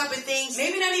 it's those type of things,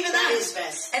 maybe not even that that. is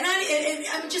best. And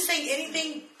I'm just saying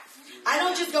anything. I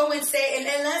don't just go and say, and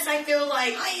unless I feel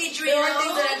like Hi, Adriana. there are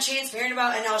things that I'm transparent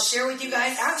about, and I'll share with you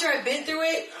guys after I've been through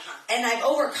it and I've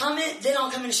overcome it. Then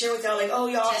I'll come and share with y'all, like, oh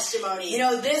y'all, Testimony. you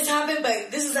know, this happened,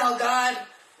 but this is how God,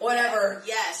 whatever.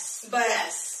 Yes. But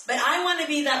yes. but I want to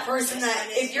be that person Yes, that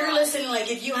that is if you're God. listening,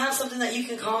 like if you have something that you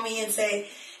can call me and say,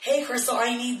 hey Crystal,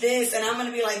 I need this, and I'm going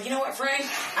to be like, you know what, friend,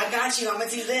 I got you. I'm going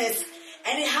to do this.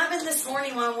 And it happened this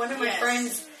morning when one of my Yes.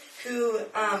 friends who,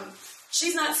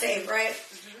 she's not saved, right?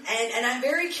 And I'm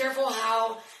very careful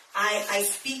how I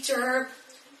speak to her,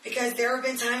 because there have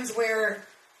been times where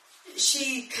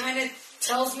she kind of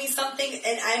tells me something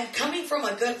and I'm coming from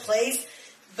a good place,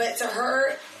 but to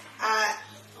her,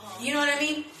 you know what I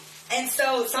mean? And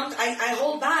so I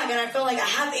hold back and I feel like I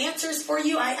have answers for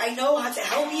you. I know how to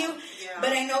help you, but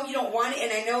I know you don't want it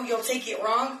and I know you'll take it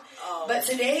wrong. Oh. But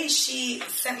today she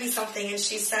sent me something and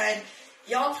she said,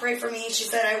 y'all pray for me. She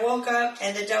said, I woke up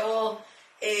and the devil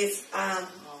is,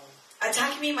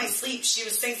 attacking me in my sleep. She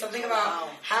was saying something about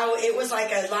how it was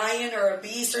like a lion or a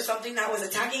beast or something that was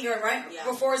attacking her, and right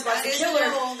before it's about to kill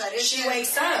her, she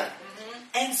wakes up.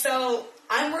 And so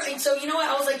you know what?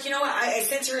 I was like, you know what? I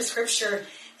sent her a scripture.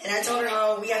 And I told her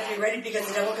how we have to be ready because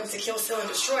the devil comes to kill, steal, and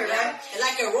destroy, right? And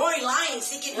like a roaring lion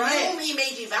seeking whom he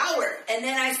may devour. And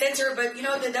then I said to her, but you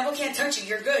know, the devil can't touch you.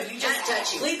 You're good. You just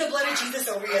plead the blood of Jesus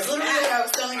over you. That's literally what I was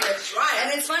telling her. That's right.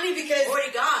 And it's funny because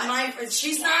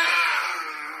she's not.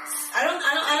 I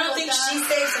don't think she's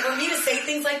safe. So for me to say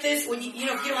things like this, when you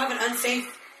know, if you don't have an unsafe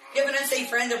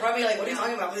friend, they're probably like, what are you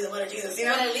talking about? Plead the blood of Jesus, you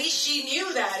know? But at least she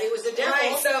knew that it was the devil.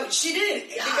 Right. So she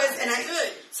did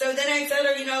So then I told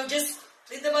her, you know, just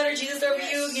plead the blood of Jesus over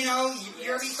you, you know,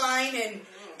 you'll be fine, and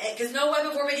because no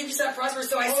weapon formed against you shall prosper.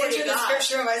 So I sent you the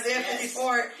scripture of Isaiah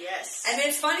 54. Yes. And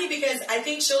it's funny because I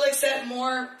think she'll accept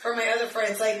more from my other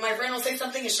friends. Like my friend will say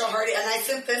something and she'll heart it, and I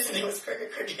sent this and it was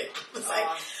cricket. It was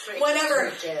like,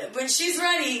 whatever. When she's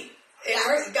ready,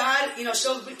 God, you know,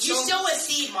 you sow a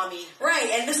seed, mommy. Right.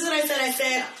 And this is what I said. I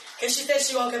said, because she said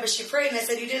she woke up and she prayed, and I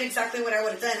said, you did exactly what I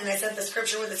would have done. And I sent the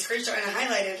scripture with a screenshot and I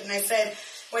highlighted it, and I said,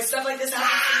 when stuff like this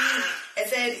happens to me, I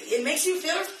said, it makes you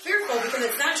feel fearful because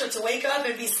it's natural to wake up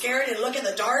and be scared and look in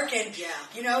the dark and,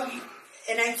 you know,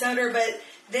 and I told her, but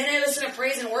then I listen to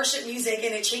praise and worship music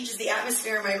and it changes the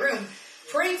atmosphere in my room.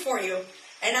 Praying for you.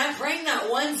 And I'm praying that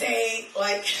one day,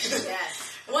 like,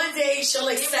 one day she'll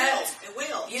accept. It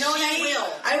will. You know what I mean?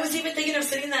 I was even thinking of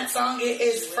singing that song. It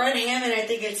is Fred Hammond, I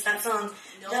think it's that song.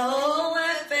 No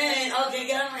weapon. Okay,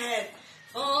 get on my head.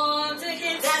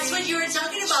 That's what you were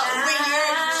talking about. When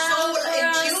you're so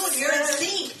in tune, you're in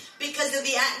sync because of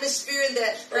the atmosphere and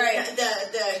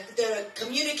the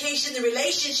communication, the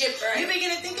relationship. You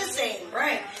begin to think the same.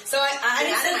 Right. So I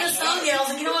didn't send the song yet. I was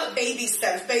like, you know what? Baby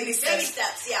steps. Baby steps,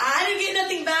 yeah. I didn't get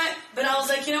nothing back, but I was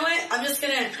like, you know what? I'm just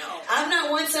gonna. I'm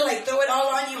not one to like throw it all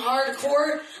on you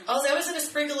hardcore. I was like, I'm just gonna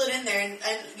sprinkle it in there, and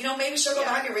you know, maybe she'll go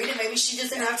back and read it. Maybe she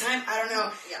just didn't have time. I don't know.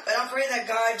 But I'll pray that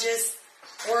God just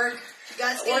work.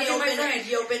 God's going to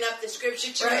open up the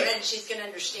scripture to her, and she's going to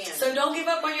understand. So don't give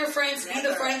up on your friends. Be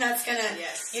the friend that's going to,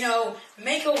 you know,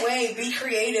 make a way, be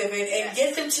creative, and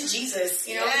get them to Jesus.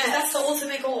 You know, because that's the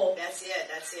ultimate goal. That's it.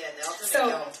 The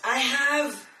ultimate goal. I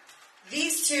have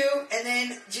these two, and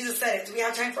then Jesus said it. Do we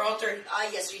have time for all three?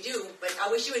 Yes, we do. But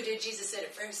I wish you would do Jesus said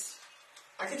it first.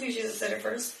 I could do Jesus said it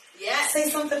first. Yes. Say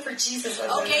something for Jesus.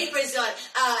 Okay, praise God.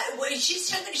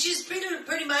 She's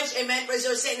pretty much, amen, praise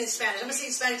God, saying in Spanish. I'm going to say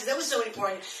in Spanish because that was so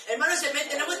important. Hermanos, amen,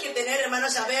 tenemos que tener,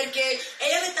 hermanos, saber que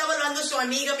ella le estaba hablando a su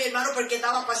amiga, mi hermano, porque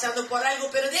estaba pasando por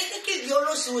algo, pero deja que Dios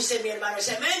los use, mi hermano,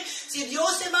 amen. Si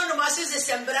Dios, hermano, más es de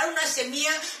sembrar una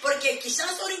semilla, porque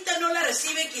quizás ahorita no la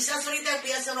recibe, quizás ahorita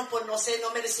piensa, no, pues no sé, no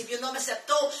me recibió, no me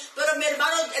aceptó, pero mi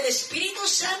hermano, el Espíritu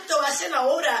Santo va a hacer la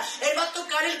obra. Él va a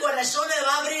tocar el corazón, le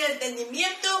va a abrir el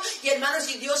entendimiento. Y hermanos,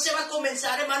 y Dios se va a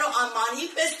comenzar, hermano, a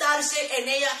manifestarse en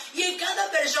ella y en cada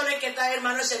persona que está,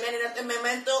 hermanos, en este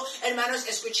momento, hermanos,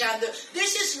 escuchando.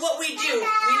 This is what we do.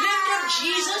 We lift up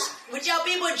Jesus. We tell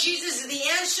people Jesus is the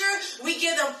answer. We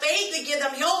give them faith. We give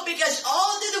them hope because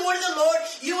all through the word of the Lord,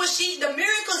 you will see the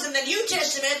miracles in the New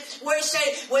Testament where it say,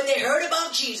 when they heard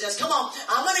about Jesus, come on,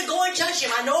 I'm going to go and touch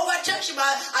him. I know if I touch him,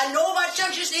 I know if I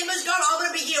touch his name is God, I'm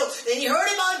going to be healed. Then you heard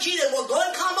about Jesus. Well, go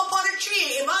and climb up on a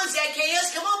tree. Amen,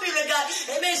 Zacchaeus. Come on, people of God.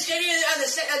 Amen. Standing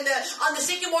on the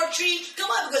sycamore tree.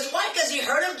 Come on, because why? Because he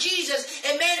heard of Jesus.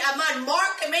 Amen. Amen.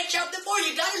 Mark, amen, chapter 4.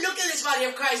 You got to look at this body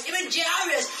of Christ. Even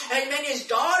Jairus, amen, his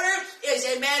daughter is,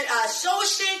 amen, so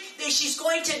sick that she's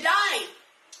going to die.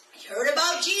 Heard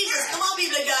about Jesus. Come on,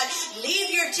 people of God.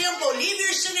 Leave your temple, leave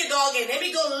your synagogue, and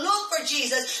maybe go look for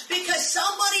Jesus because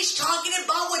somebody's talking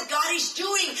about what God is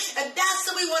doing. And that's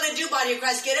what we want to do, body of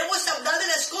Christ. Queremos hablar de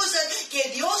las cosas que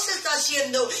Dios está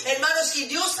haciendo. Hermanos,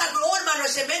 y Dios habló,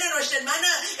 hermanos. Amén, a nuestra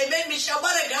hermana, amén, Michelle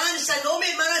Barragán, sanó mi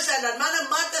hermana, a la hermana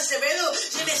Marta Acevedo,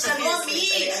 se me sanó a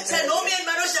mí, sanó mi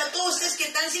hermanos, a todos ustedes que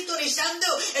están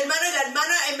sintonizando. Hermano, la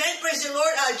hermana, amén, praise the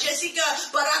Lord, Jessica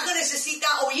Baraja necesita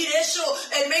oír eso.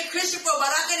 Amén, Christopher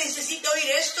Baraja necesita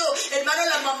oír esto. Hermano,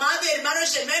 la mamá de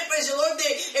hermanos, amén, praise the Lord,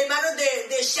 hermanos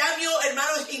de Samuel,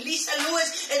 hermanos, y Lisa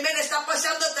Lewis, amén, está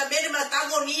pasando también, hermano, está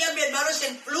agonía, mi hermanos,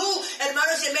 en flu,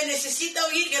 hermanos, amén, necesita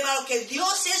oír, hermano, que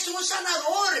Dios es un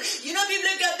sanador. You know, people,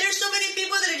 God, there's so many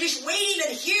people that are just waiting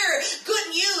and hear good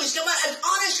news, come on, an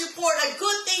honest report, a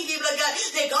good thing, people of God,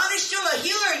 that God is still a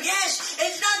healer. Yes,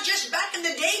 it's not just back in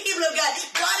the day, people of God.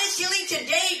 God is healing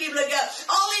today, people of God.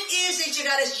 All it is, you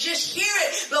God, is just hear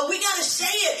it, but we got to say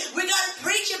it. We got to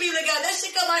preach it, people of God. That's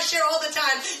the come I share all the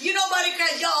time. You know, body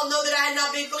Christ, y'all know that I had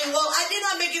not been feeling well. I did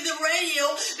not make it to the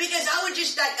radio because I was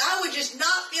just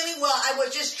not feeling well. I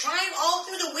was just trying all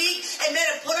through the week, and man,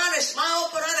 to put on a smile,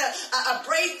 put on a a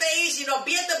brave face,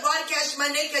 be at the broadcast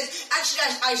Monday, because actually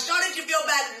I started to feel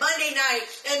bad Monday night.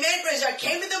 Amen. Praise God.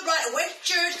 Came to went to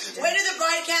church, went to the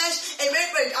broadcast. Amen.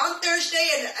 Praise on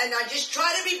Thursday, and I just try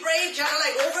to be brave, try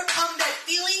to overcome that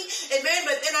feeling. Amen.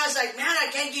 But then I was like, man,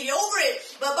 I can't get over it.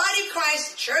 But body of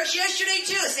Christ, church yesterday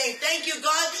too, saying thank you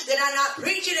God that I'm not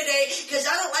preaching today because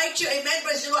I don't like to. Amen.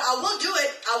 Praise the Lord. I will do it.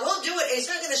 I will do it. It's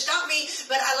not going to stop me,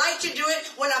 but I like to do it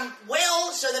when I'm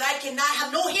well so that I cannot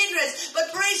have no hindrance. But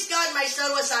praise God, my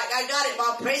son was like, I got it,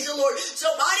 Mom. Praise the Lord. So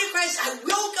body of Christ, I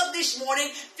woke up this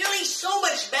morning feeling so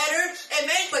much better.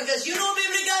 Amen. Because people of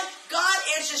God, God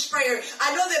answers prayer.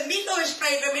 I know that Miko is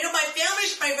praying for me. My family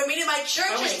is praying for me. My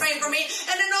church is praying for me.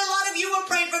 And I know a lot of you were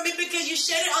praying for me because you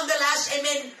said it on the last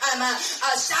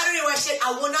Saturday where I said,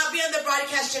 I will not be on the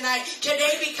broadcast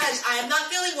today because I am not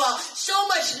feeling well. So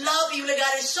much love, people of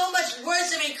God, and so much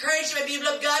words of encouragement, people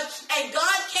of God. And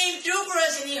God came through for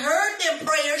us and He heard them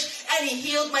prayers and He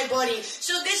healed my body.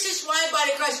 So this is why,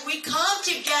 body of Christ, we come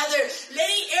together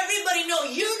letting everybody know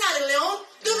you're not alone.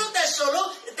 Tú no estás solo.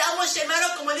 Estamos,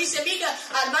 hermanos, como dice Mica,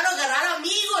 hermanos, agarrar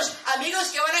amigos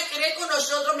que van a querer con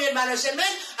nosotros, mi hermanos.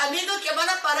 Amén. Amigos que van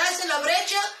a pararse en la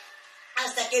brecha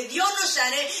hasta que Dios nos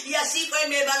sane. Y así fue,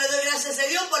 mi hermano. Doy gracias a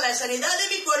Dios por la sanidad de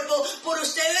mi cuerpo, por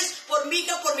ustedes, por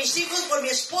Mica, por mis hijos, por mi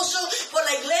esposo, por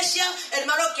la iglesia,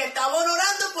 hermano, que estaban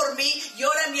orando por mí. Y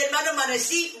ahora, mi hermano,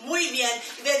 amanecí muy bien.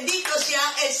 Bendito sea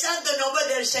el santo nombre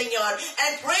del Señor.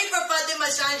 And pray for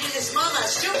Fatima Sanchez's mama.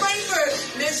 Still praying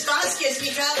for Miss Vasquez,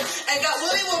 Mica. And God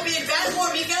willing, we'll be in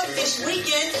Baltimore, Mica, this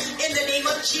weekend in the name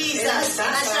of Jesus. Yes,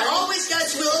 that's not always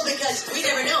God's will because we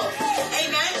never know.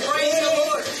 Amen. Praise the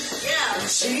Lord. Yeah.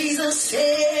 Jesus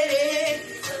said it.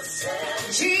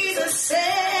 Jesus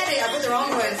said it. I put the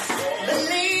wrong one.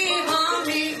 Believe on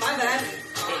me. My bad.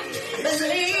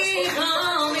 Believe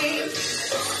on me.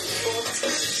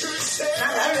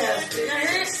 Not loud enough. Did I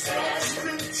hear it? It's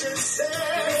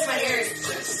my ears.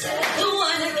 The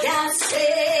one that God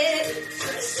said.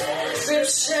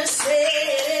 Scripture said. Scripture said. Scripture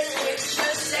said,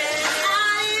 Scripture said,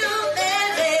 out of your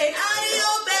belly, out of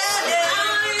your belly,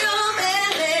 out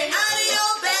of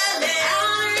your belly, out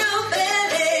of your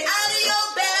belly, out of your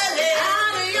belly, out of your belly,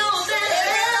 out of your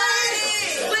belly,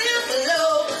 will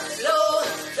flow, flow,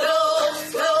 flow,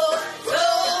 flow,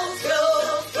 flow,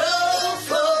 flow, flow,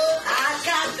 flow. I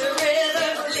got the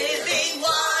river, living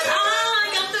water. I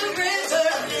got the river,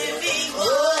 living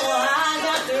water. I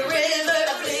got the river.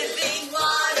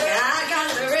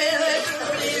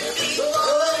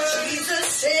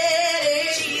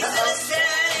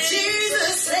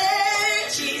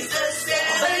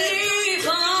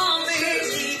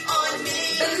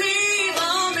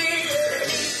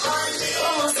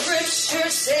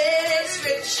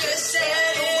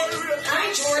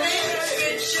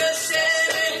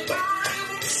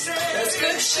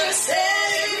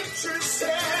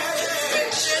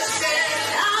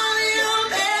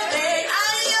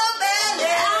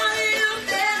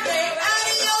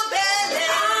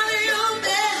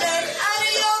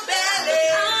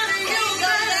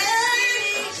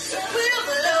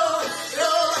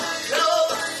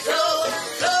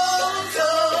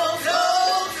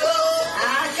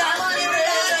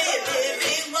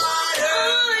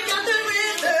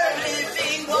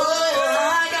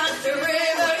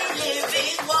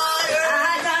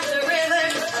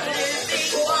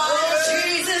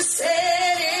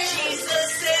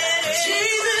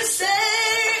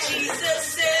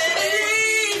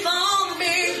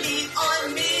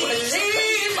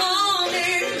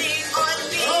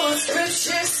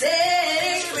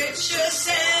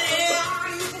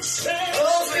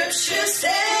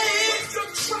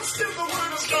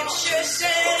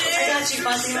 I got you,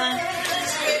 Fatima.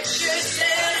 Scripture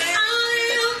said, out of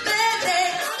your belly,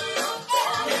 out of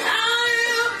your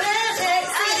belly,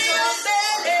 out of your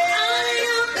belly, out of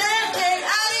your belly, out of your belly,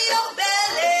 out of your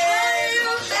belly.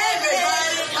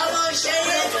 Everybody, come on, say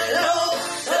it. Flow,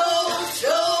 flow,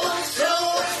 flow, flow,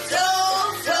 flow,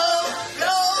 flow,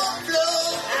 flow, flow.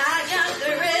 I got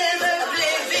the river of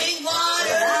living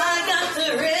water. I got the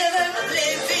river of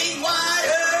living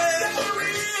water.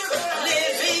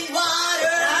 Living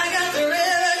water. I got the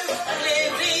river of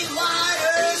living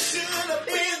water.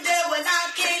 Been there when I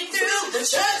came through. The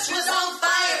church was on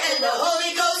fire and the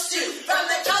Holy Ghost too. From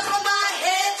the top of my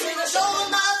head to the sole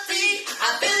of my feet,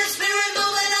 I feel the Spirit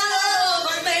moving all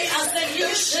over me. I said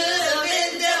you should have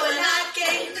been there when I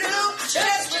came through.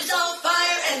 Church was on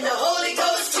fire and the Holy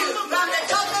Ghost too. From the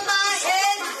top of my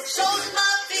head, soles of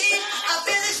my feet, I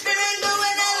feel the Spirit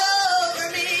moving all over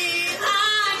me.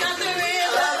 I got the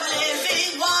river of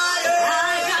living water.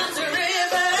 I got the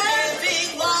river of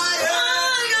living water.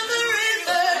 I got the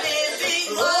river of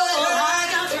living water. I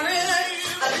got the river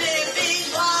of living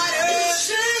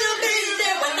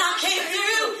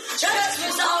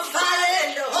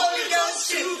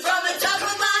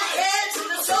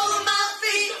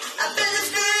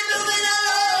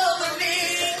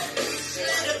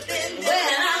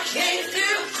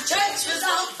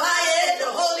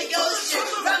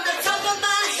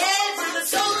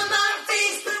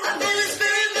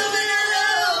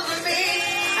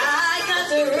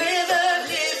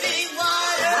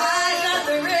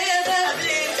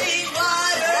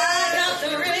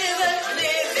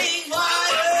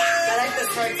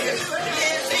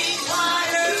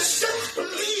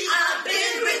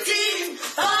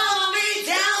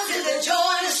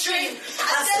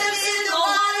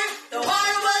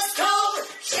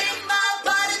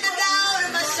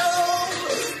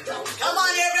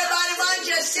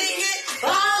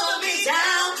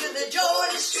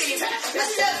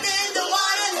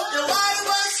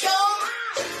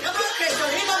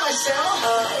myself.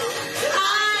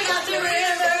 I got the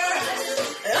river.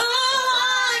 Oh,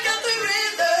 I got the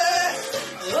river.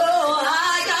 Oh,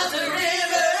 I got the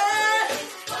river.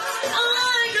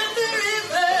 I got the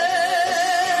river.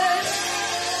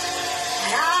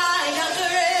 I got the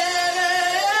river.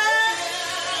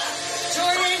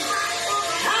 Jordan,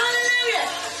 hallelujah.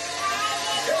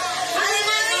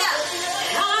 Hallelujah. Hallelujah.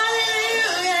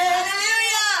 Hallelujah.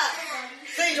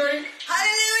 Say, Jordan.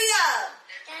 Hallelujah.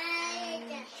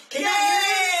 Can y'all hear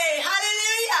me? Yay.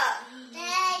 Hallelujah.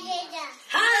 Hallelujah.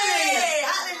 Yay.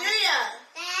 Hallelujah.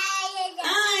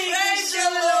 Praise Praise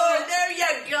the Lord. There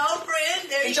you go,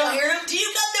 friend. There Did you y'all go. hear him? Do you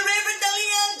got the river,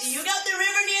 Delia? Do you got the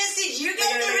river, Nancy? Do you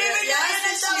got the river, Yes, Diana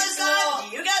she's Salazar?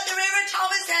 cool. Do you got the river,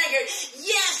 Thomas Haggard?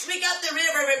 Yes, we got the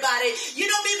river, everybody. You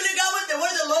know, people of God, what the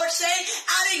word of the Lord say?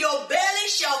 Out of your belly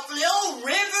shall flow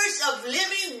rivers of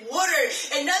living water.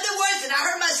 In other words, and I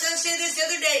heard my son say this the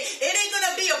other day, it ain't going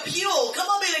to be a pure.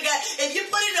 Come on, people of God. If you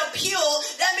put in a pure,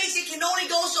 that means it can only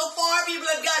go so far, people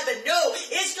of God. But no,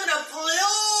 it's going to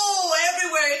flow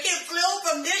everywhere. It can flow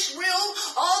from this room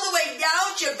all the way down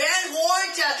to Van Horn,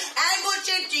 to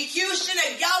Angleton, to Houston,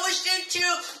 and Galveston, to,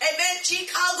 amen,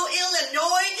 Chicago,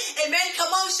 Illinois. Amen.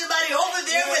 Come on, somebody over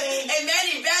there with, amen,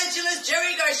 Evangelist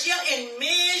Jerry Garcia in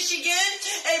Michigan.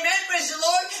 Amen. Praise the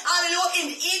Lord. Hallelujah. In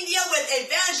India with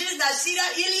Evangelist Nasira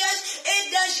Elias.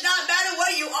 It does not matter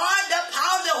where you are. The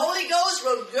power of the Holy Ghost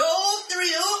will go through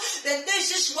you. Then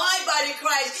this is why, body of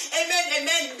Christ. Amen.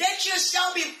 Amen. Let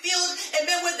yourself be filled,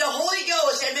 amen, with the Holy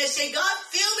Ghost. Amen. Say, God,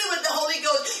 fill me with the Holy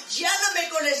Ghost. Lléname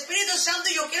con el Espíritu Santo.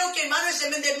 Yo quiero que, hermanos,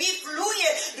 amen, de mí fluye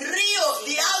río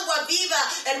de agua viva.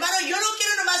 Hermano, yo no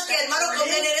quiero nomás que, hermano,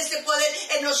 tener este poder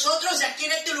en nosotros, aquí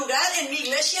en este lugar, en mi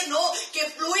iglesia, no. Que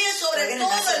fluye sobre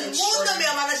todo el mundo, mi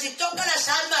hermano. Si toca las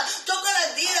almas, toca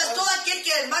las vidas, todo aquel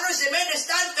que, hermanos, amen,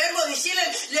 está enfermo, decirle,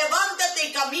 levántate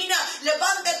y camina,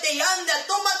 levántate y anda,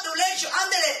 toma tu lecho,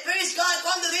 ándale. Praise God.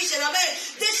 Cuando dicen, amén.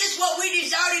 This is what we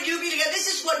desire to do, because this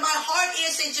is what my heart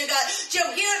is into God. To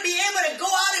be able to go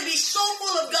out and be so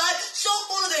full of God, so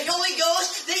full of the Holy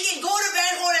Ghost, that you can go to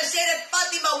Van Horn and say to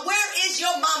Fatima, where is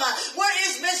your mama? Where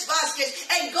is Miss Vasquez?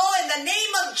 And go in the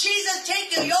name of Jesus, take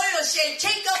the oil and say,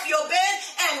 take up your bed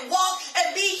and walk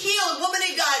and be healed, woman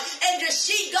of God. And to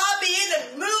see God begin to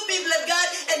move people of God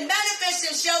and manifest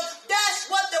himself. That's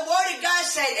what the word of God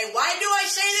said. And why do I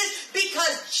say this?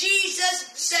 Because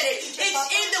Jesus said it. It's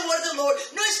in the word of the Lord.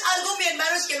 No es algo, mi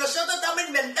hermanos, que nosotros estamos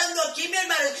inventando aquí, mi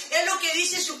hermanos. Es lo que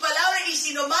dice su palabra. Y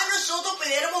si nomás nosotros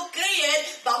pudiéramos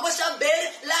creer, vamos a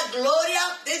ver la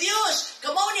gloria de Dios.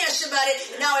 Come on here, somebody.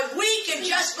 Now, if we can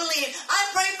just believe. I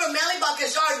pray for Melly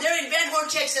Balcazar. They're in Van Horn,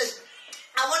 Texas.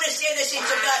 I want to say this into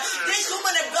God. This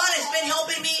woman of God has been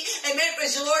helping me. Amen.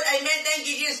 Praise the Lord. Amen. Thank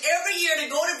you, Jesus. Every year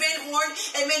to go to Van Horn.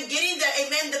 Amen. Getting the,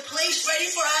 amen, the place ready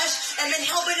for us. Amen.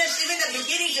 Helping us even at the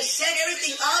beginning to set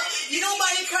everything up. You know,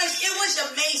 body of Christ, it was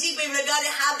amazing, baby, God,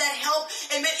 to have that help.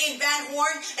 Amen. In Van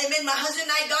Horn. Amen. My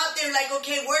husband and I got there like,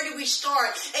 okay, where do we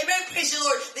start? Amen. Praise the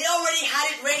Lord. They already had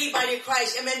it ready, body of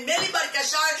Christ. Amen. Melly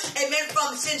Balcazar, amen,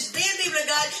 from since then, baby,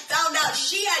 God, found out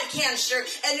she had cancer.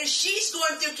 And then she's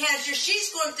going through cancer. She's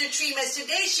going through treatments.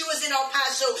 Today she was in El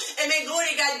Paso. Amen. Glory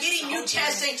to God. Getting new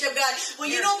testing to God. Well,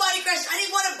 you know, body of Christ, I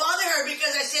didn't want to bother her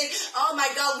because I said, oh my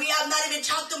God, we have not even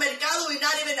talked to Mercado. We've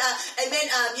not even,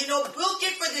 booked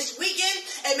it for this weekend.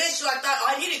 Amen. So I thought,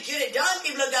 I need to get it done,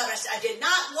 people of God. I did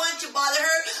not want to bother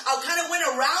her. I kind of went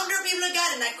around her, people of God,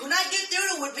 and I could not get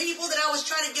through with people that I was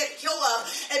trying to get killed of.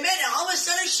 Amen. And all of a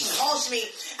sudden she calls me.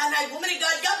 And I, woman of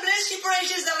God, God bless you,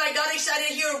 precious. And I got excited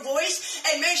to hear her voice.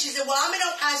 Amen. She said, well, I'm in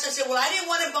El Paso. I said, well, I didn't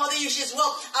want to bother you. She says,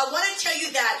 well, I want to tell you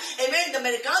that, amen, the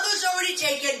Mercado's already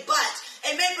taken, but,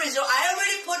 amen, praise the Lord, I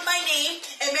already put my name,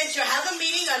 amen, to have a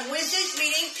meeting on Wednesday's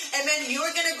meeting, amen,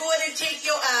 you're going to go ahead and take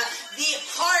your, the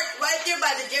park right there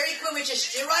by the Dairy Queen, which is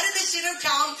still right in the center of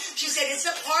town. She said, it's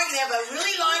a park, they have a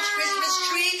really large Christmas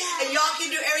tree, and y'all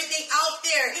can do everything out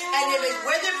there, and if it's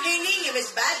weather painting, if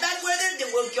it's bad weather,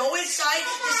 then we'll go inside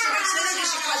the Civic Center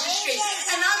just across the street.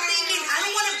 And I'm thinking, I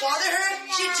don't want to bother her.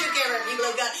 She took care of people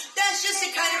of God. That's just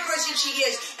the kind of person she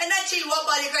is. And I tell you what,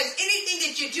 body of Christ, anything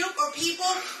that you do for people,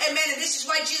 amen, and this is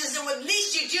why Jesus said, what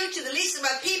least you do to the least of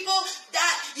my people,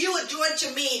 that you would do unto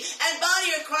me. And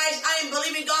body of Christ, I am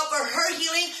believing God for her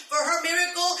healing, for her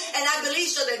miracle, and I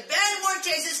believe so that Van Horn,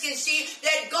 Texas can see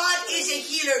that God is a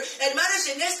healer. Hermanos,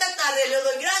 en esta tarde le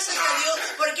doy gracias a Dios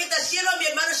porque está cielo, mi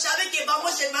hermano, sabe que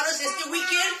vamos, hermanos, este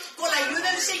weekend, con la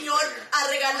ayuda del Señor, a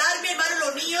regalar, mi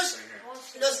hermano, los niños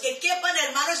Los que quepan,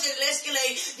 hermanos, en el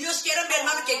Escalade. Dios quiera, mi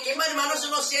hermano, que quepan, hermanos,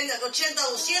 unos 100, 80,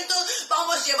 200.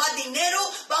 Vamos a llevar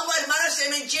dinero. Vamos, hermanos,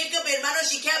 amén, Jacob, hermanos,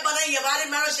 si quieren van a llevar,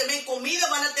 hermanos, amén, comida.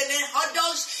 Van a tener hot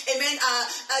dogs, amén,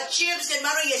 chips,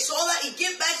 hermano, y soda, y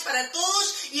gift bags para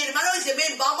todos. Y, hermanos,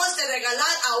 amén, vamos a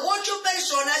regalar a 8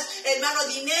 personas, hermano,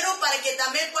 dinero para que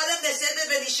también puedan ser de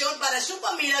bendición para sus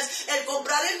familias, el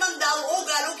comprar el mandado,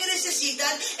 hogar, lo que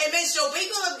necesitan. Amen. So,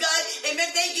 people of God,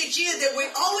 amen, thank you, Jesus, that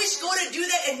we're always going to do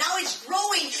that, and now it's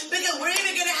growing, because we're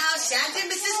even going to have Santa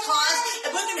and Mrs. Claus,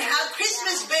 and we're going to have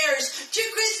Christmas bears, 2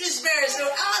 Christmas bears. So,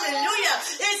 hallelujah.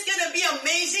 It's going to be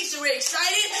amazing. So, we're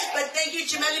excited. But thank you,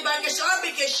 Chimeli Barkashar,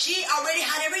 because she already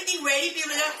had everything ready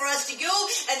for us to go.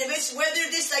 And if it's weather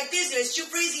this like this, if it's too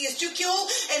freezing, it's too cold,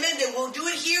 amen, then we'll do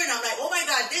it here. And I'm like, oh my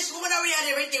God, this woman already had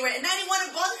everything ready. And I didn't want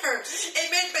to bother her.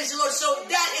 Amen, praise the Lord. So,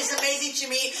 that is amazing to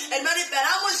me. Hermano,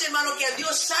 esperamos, hermano, que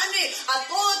Dios sane a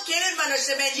todo quien, hermanos,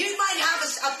 amen. You might have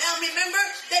a family member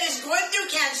that is going through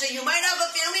cancer. You might have a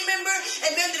family member,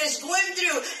 amen, that is going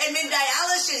through, amen,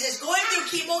 dialysis, is going through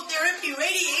chemotherapy,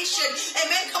 radiation.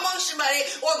 Amen, come on, somebody.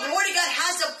 Or, glory to God,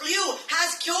 has a flu,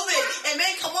 has COVID.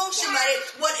 Amen, come on, somebody.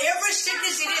 Whatever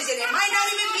sickness it is, and it might not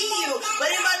even be you, but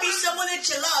it might be someone that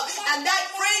you love. And that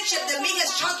friendship that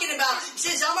Mika's talking about,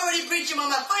 since I'm already preaching,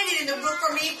 Mama, find it in the book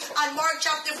for me on Mark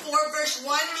chapter 4, verse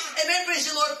 1. Amen, praise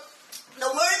the Lord. The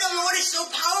word of the Lord is so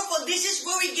powerful. This is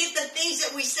where we get the things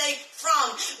that we say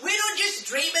from. We don't just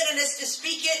dream it and it's to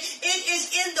speak it. It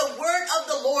is in the word of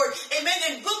the Lord. Amen.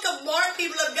 In book of Mark,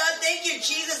 people of God, thank you,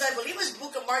 Jesus. I believe it's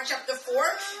book of Mark chapter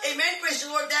 4. Amen. Praise the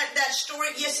Lord. That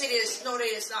story. Yes, it is. No, it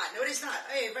is not. No, it is not.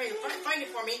 Hey, find it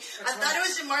for me. I thought it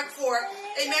was in Mark 4.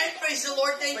 Amen. Praise the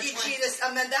Lord. Thank you, Jesus.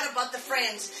 Amen. That about the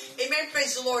friends. Amen.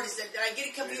 Praise the Lord. Did I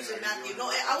get it confused with Matthew? No,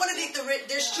 I want to read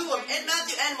there's 2 of them. In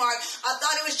Matthew and Mark. I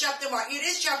thought it was chapter Mark. It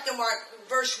is chapter Mark,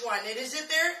 verse 1. Is it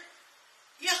there?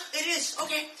 Yeah, it is.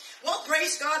 Okay. Well,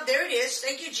 praise God. There it is.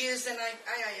 Thank you, Jesus. And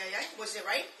was it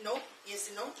right? No.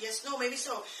 Yes, no. Yes, no. Maybe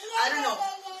so. I don't know.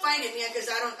 Find it, because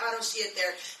I don't see it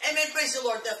there. Amen. Praise the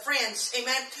Lord. The friends.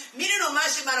 Amen. Miren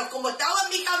nomás, hermano, como estaba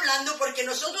Mika hablando, porque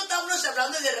nosotros estamos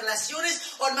hablando de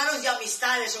relaciones, o hermanos, de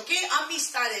amistades, okay?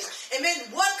 Amistades.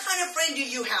 Amen. What kind of friend do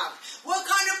you have? What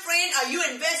kind of friend are you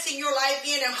investing your life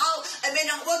in, and how? Amen.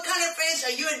 What kind of friends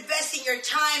are you investing your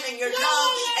time and your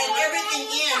love and everything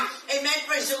in? Amen.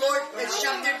 Praise the Lord. It's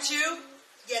chapter 2.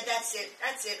 Yeah, that's it.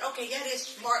 That's it. Okay, yeah, it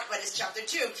is Mark, but it's chapter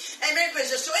 2. Amen,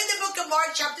 praise the Lord. So in the book of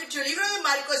Mark, chapter 2, libro de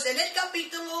Marcos, en el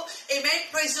capítulo, amen,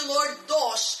 praise the Lord, 2.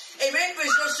 Amen,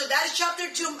 praise the Lord. So that is chapter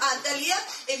 2. Talia,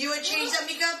 if you would change that,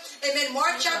 Mika. Amen,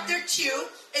 Mark chapter 2.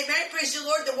 Amen, praise the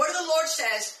Lord. The word of the Lord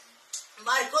says,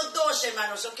 Marcos 2,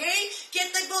 hermanos, ¿ok? ¿Qué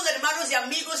tipo de hermanos y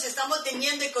amigos estamos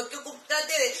teniendo? ¿Y con qué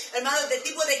trate de, hermanos, de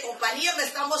tipo de compañía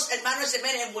estamos, hermanos,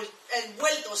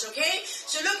 envueltos, ¿ok?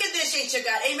 So look at this, saints of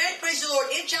God. Amen. Praise the Lord.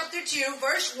 In chapter 2,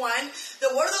 verse 1, the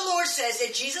word of the Lord says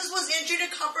that Jesus was entered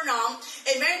into Capernaum.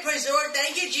 Amen. Praise the Lord.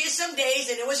 Thank you, Jesus, some days.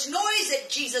 And it was noise that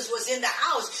Jesus was in the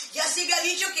house. Ya se ha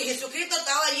dicho que Jesucristo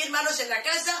estaba ahí, hermanos, en la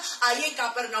casa, ahí en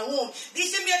Capernaum.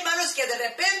 Dicen, mis hermanos, que de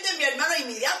repente, mi hermano,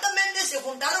 inmediatamente se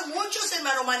juntaron muchos,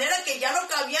 hermano, manera que ya no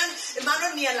cabían,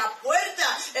 hermanos, ni a la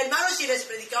puerta, hermanos, y les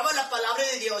predicaba la palabra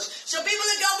de Dios. So people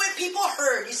of God, when people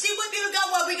heard, you see, when people of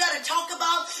God, what we got to talk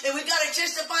about, and we got to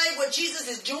testify what Jesus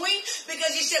is doing,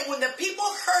 because he said, when the people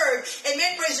heard,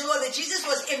 amen, praise the Lord, that Jesus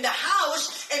was in the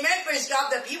house, amen, praise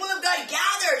God, the people of God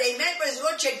gathered, amen, praise the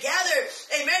Lord, together,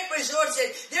 amen, praise the Lord,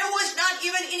 said, there was not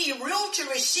even any room to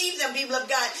receive them, people of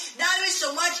God, not even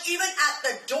so much, even at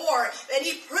the door, and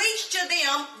he preached to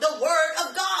them the word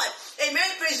of God.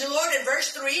 Amen. Praise the Lord. In verse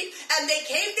 3, and they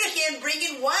came to him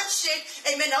bringing one sick,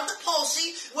 amen, of the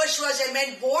palsy, which was,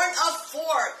 amen, born of 4.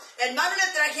 Hermano,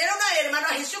 le trajeron a hermano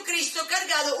a Jesucristo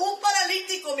cargado un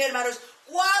paralítico, mi hermanos,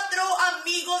 4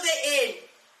 amigos de él.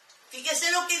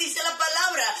 Fíjese lo que dice la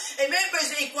palabra. Amen.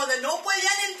 Pues, y cuando no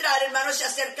podían entrar, hermanos, se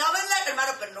acercaban,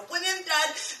 hermanos, pero no podían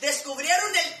entrar.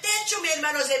 Descubrieron el techo, mi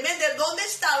hermanos, de dónde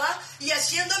estaba. Y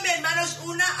haciendo, mi hermanos,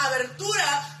 una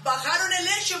abertura, bajaron el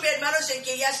lecho, mi hermanos, en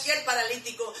que yacía el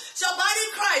paralítico. So, body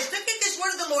of Christ, look at this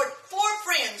word of the Lord. 4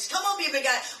 friends. Come on, people of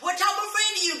God. What type of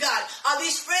friend do you got? Are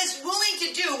these friends willing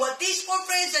to do what these 4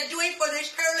 friends are doing for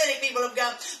this paralytic, people of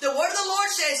God? The word of the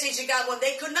Lord says, God, when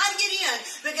they could not get in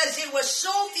because it was so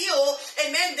few,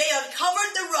 amen, they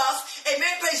uncovered the roof,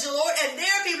 amen, praise the Lord, and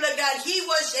there, people of God, he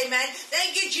was, amen,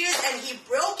 thank you, Jesus, and he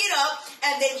broke it up,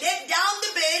 and they let down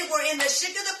the bed wherein the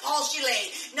sick of the palsy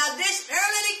lay. Now, this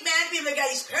paralytic man, people of God,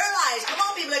 he's paralyzed. Come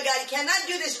on, people of God, he cannot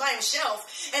do this by himself.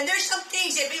 And there's some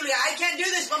things that people of God, I can't do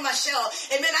this by myself.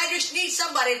 Amen, I just need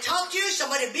somebody to talk to,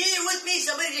 somebody to be there with me,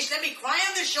 somebody just let me cry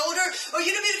on their shoulder, or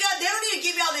you know, people of God, they don't need to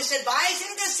give you all this advice.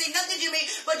 He doesn't say nothing to me,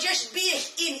 but just be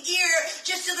in ear,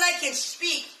 just so that I can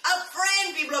speak. A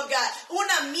friend, people of God. Un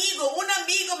amigo,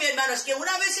 mi hermano. Es que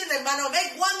una vez el hermano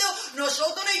ve cuando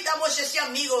nosotros necesitamos ese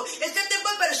amigo. Este tipo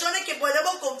de personas que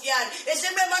podemos confiar. Ese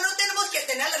hermano tenemos que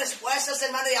tener las respuestas,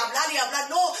 hermano, y hablar.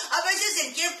 No, a veces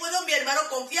en quién puedo, mi hermano,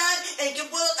 confiar, en quién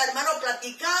puedo, hermano,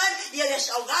 platicar y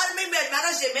desahogarme, mi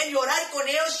hermano, se me llorar con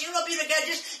ellos. You know, people,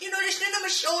 just stand on my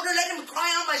shoulder, let him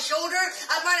cry on my shoulder.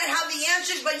 I might not have the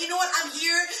answers, but you know what? I'm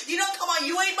here. You know, come on,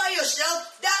 you ain't by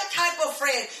yourself. That type of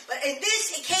friend. But in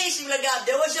this case, people of God,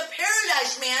 there was a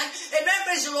paralyzed man. Amen,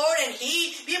 praise the Lord. And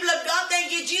people of God,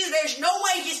 thank you, Jesus. There's no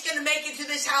way he's going to make it to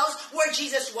this house where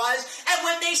Jesus was. And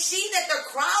when they see that the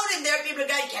crowd in there, people of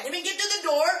God, can't even get to the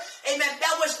door. Amen.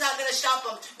 That was not going to stop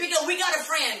them. Because we got a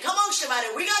friend. Come on, somebody.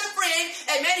 We got a friend.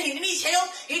 Amen. He needs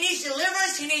help. He needs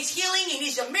deliverance. He needs healing. He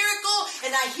needs a miracle.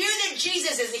 And I hear that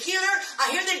Jesus is the healer.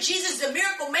 I hear that Jesus is the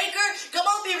miracle maker. Come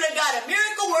on, people of God. A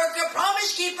miracle worker,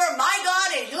 promise keeper, my God,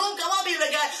 and whom, come on, people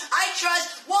of God, I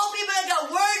trust. Well, people of God,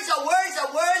 words are words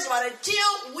are words, but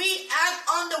until we act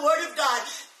on the word of God,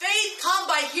 faith comes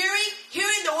by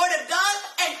hearing the word of God,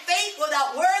 and faith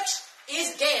without works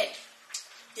is dead.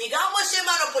 Digamos,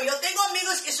 hermano, pues yo tengo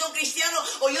amigos que son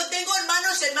cristianos, o yo tengo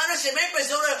hermanos,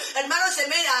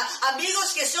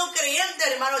 amigos que son creyentes,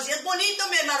 hermanos, y es bonito,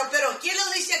 mi hermano, pero ¿quién lo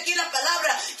dice aquí la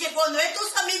palabra? Que cuando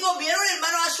estos amigos vieron,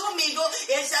 hermano, a su amigo,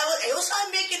 ellos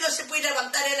saben bien que no se puede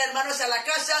levantar el hermano a la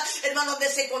casa, hermano, donde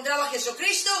se encontraba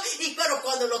Jesucristo, pero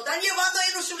cuando lo están llevando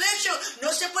ahí en su lecho,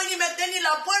 no se puede ni meter ni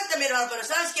la puerta, mi hermano, pero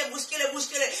 ¿sabes qué? Búsquele,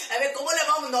 a ver cómo le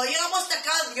vamos, no llegamos hasta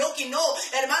acá, yo que no,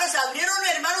 hermanos, abrieron,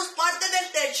 hermanos, parte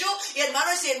del y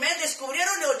hermanos y hermanos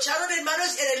descubrieron y echaron, hermanos,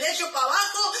 en el lecho para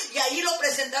abajo y ahí lo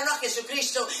presentaron a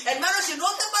Jesucristo. Hermanos, en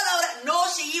otra palabra, no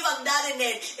se iba a andar en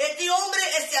él. Este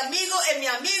hombre, este amigo, es mi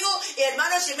amigo, y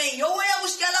hermanos y hermanos, yo voy a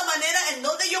buscar la manera en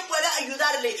donde yo pueda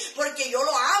ayudarle, porque yo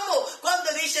lo amo.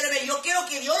 Cuando dicen, yo quiero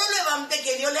que Dios lo levante,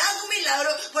 que Dios le haga un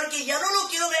milagro, porque ya no lo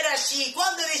quiero ver así.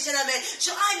 Cuando dicen, amén.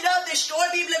 So I love this story,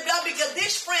 people of God, because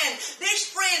this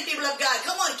friend, people of God,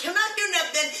 come on, cannot do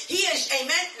nothing. He is,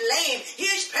 amen, lame.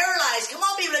 He is paralyzed. Come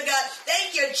on, people of God.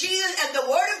 Thank you, Jesus. And the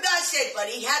word of God said,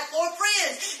 but he had 4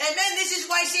 friends. Amen. This is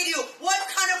why I say to you, what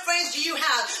kind of friends do you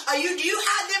have? Do you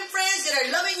have them friends that are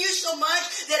loving you so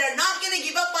much, that are not going to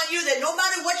give up on you, that no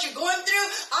matter what you're going through,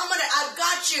 I've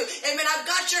got you. Amen. I've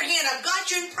got your hand. I've got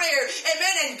you in prayer.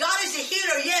 Amen. And God is a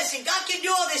healer. Yes. And God can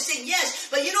do all this thing. Yes.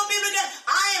 But you know, people of God,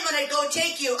 I am going to go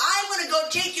take you. I'm going to go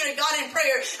take you to God in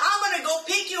prayer. I'm going to go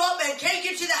pick you up and take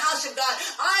you to the house of God.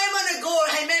 I am going to go,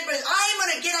 amen, I am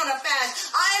going to get on a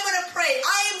fast. I am going to pray.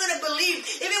 I am going to believe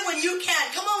even when you can't.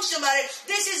 Come on, somebody.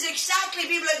 This is exactly,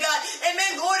 people of God,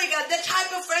 amen, glory to God, the type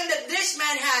of friend that this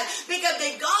man had. Because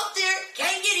they got there,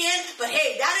 can't get in, but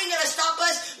hey, that ain't going to stop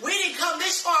us. We didn't come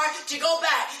this far to go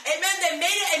back. Amen. They made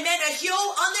it, amen, a hill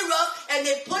on the roof, and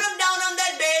they put him down on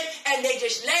that bed, and they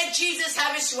just let Jesus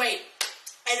have his way.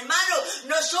 Hermano,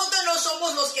 nosotros no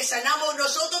somos los que sanamos,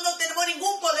 nosotros no tenemos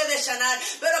ningún poder de sanar,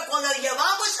 pero cuando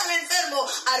llevamos al enfermo,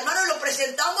 hermano, lo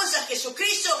presentamos a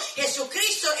Jesucristo.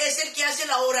 Jesucristo es el que hace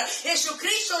la obra.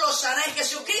 Jesucristo lo sana y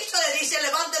Jesucristo le dice,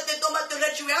 levántate, toma tu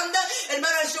lecho y anda.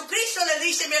 Hermano, Jesucristo le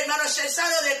dice, mi hermano, ser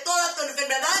sano de toda tu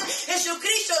enfermedad.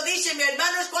 Jesucristo dice, mi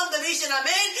hermano, es cuando dicen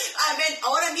amén, amén.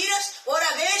 Ahora miras, ahora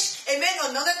ves, amén,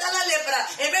 ¿dónde está la lepra?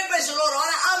 Amén, pues el Lord,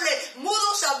 ahora hable.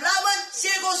 Mudos hablaban,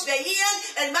 ciegos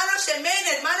veían. Hermanos, amén,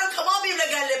 hermanos, come on,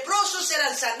 Biblia, leprosos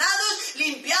eran sanados,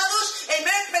 limpiados,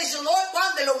 amen, praise the Lord,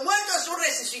 cuando los muertos son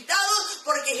resucitados,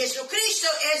 porque Jesucristo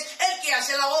es el que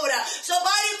hace la obra. So,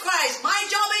 body of Christ, my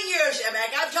job and yours, amen,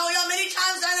 I've told you many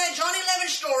times on that John 11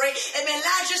 story, amen,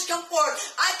 Lazarus come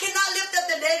forth. I cannot lift up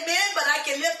the dead man, but I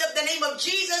can lift up the name of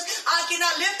Jesus. I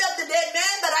cannot lift up the dead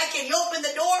man, but I can open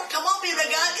the door. Come on,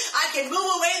 Biblia, God, I can move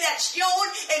away that stone,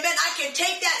 amen, I can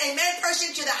take that, amen,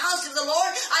 person to the house of the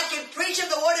Lord. I can preach of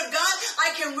the word of God.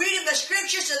 I can read him the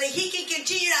scripture so that he can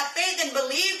continue to have faith and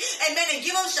believe, amen, and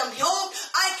give him some hope.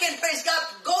 I can, praise God,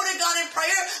 go to God in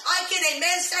prayer. I can,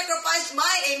 amen, sacrifice my,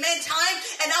 amen, time,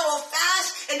 and I will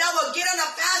fast, and I will get on a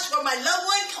fast for my loved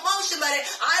one. Come on, somebody.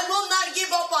 I will not give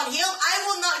up on him. I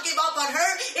will not give up on her.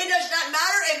 It does not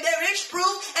matter if there is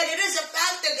proof, and it is a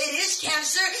fact that it is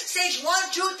cancer, stage 1,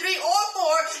 2, 3, or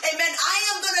 4. Amen. I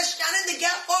am going to stand in the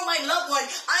gap for my loved one.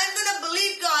 I am going to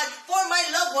believe God for my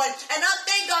loved one. And I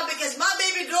thank God because my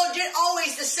baby girl did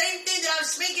always the same thing that I'm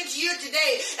speaking to you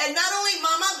today. And not only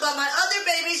mama, but my other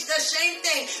babies, the same same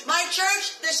thing. My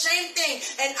church, the same thing.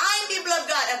 And I, people of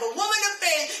God, am a woman of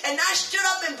faith, and I stood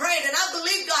up and prayed, and I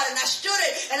believed God, and I stood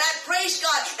it, and I praised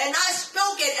God, and I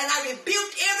spoke it, and I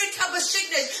rebuked every type of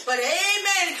sickness. But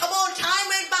amen, come on, time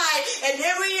went by, and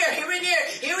here we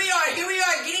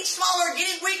are, getting smaller,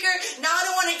 getting weaker. Now I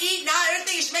don't want to eat. Now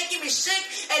everything is making me sick.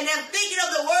 And I'm thinking of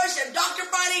the words that Dr.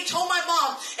 Friday told my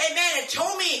mom. Amen. And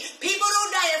told me, people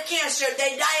don't die of cancer.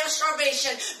 They die of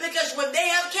starvation. Because when they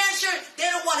have cancer, they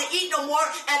don't want to eat no more.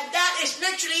 And that is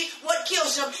literally what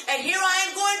kills them. And here I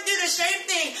am going through the same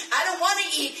thing. I don't want to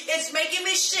eat. It's making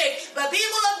me sick. But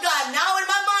people of God, now in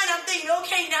my mind, I'm thinking,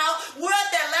 okay, now we're at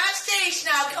that last stage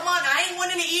now. Come on, I ain't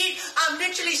wanting to eat. I'm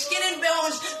literally skin and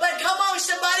bones. But come on,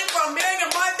 somebody, for Mary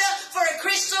and Martha, for a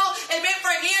Crystal, amen,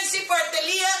 for Nancy, for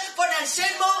Telia, for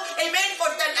Nanselmo, amen,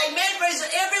 amen, praise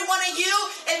every one of you,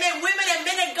 amen, women and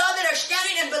men of God that are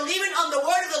standing and believing on the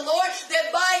word of the Lord,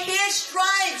 that by His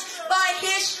stripes,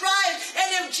 and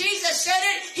if Jesus said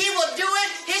it, He will do it.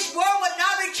 His word would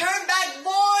not return back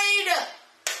void.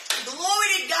 Glory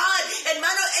to God,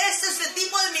 hermano, este es el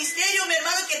tipo de misterio, mi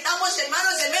hermano, que estamos,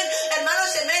 hermanos,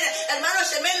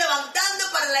 amén,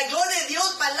 levantando para la gloria de Dios,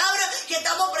 palabra que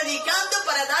estamos predicando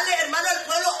para darle, hermano, al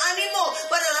pueblo ánimo,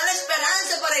 para darle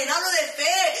esperanza, para llenarlo de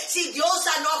fe. Si Dios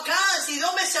sanó acá, si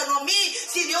Dios me sanó a mí,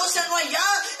 si Dios sanó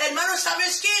allá, hermanos,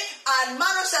 ¿sabes qué?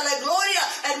 Hermanos, a la gloria,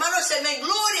 hermanos, amén,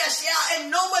 gloria sea en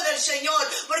nombre del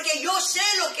Señor, porque yo sé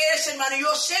lo que es, hermano,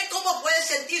 yo sé cómo puede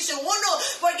sentirse uno,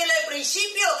 porque en el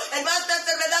principio, hermano, esta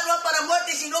enfermedad no es para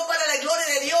muerte, sino para la gloria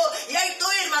de Dios. Y ahí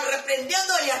estoy, hermano,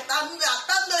 reprendiendo y atando,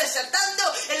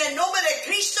 desatando en el nombre de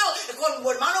Cristo, con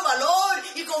hermano valor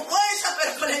y con fuerza,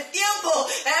 pero con el tiempo,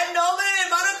 en el nombre de mi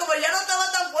hermano, como ya no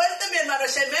estaba tan fuerte, mi hermano,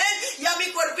 ya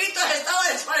mi cuerpito estaba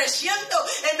desapareciendo,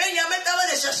 ya me estaba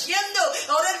deshaciendo,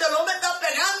 ahora el dolor me está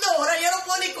pegando, ahora ya no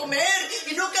puedo ni comer.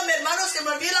 Y nunca, mi hermano, se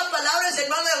me olvidan las palabras,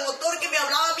 hermano, del doctor que me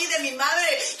hablaba a mí de mi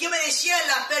madre, que me decía,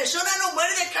 la persona no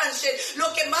muere de cáncer,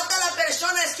 lo que mata a la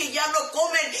persona es que ya no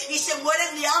comen y se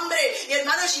mueren de hambre. Y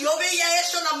hermanos, yo veía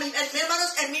eso,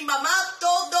 hermanos, en mi mamá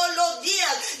todos los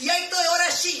días. Y ahí estoy,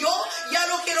 ahora sí, yo ya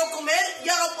no quiero comer,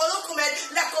 ya no puedo comer,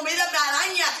 la comida me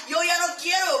araña, yo ya no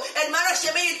quiero, hermanos,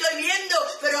 se me estoy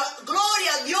viendo, pero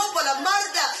gloria a Dios por la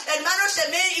Marta, hermanos, se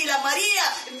me y la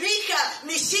María, mi hija,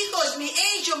 mis hijos, mi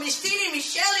Angel, mi Stevie, mi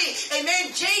Shelly,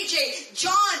 amen, JJ,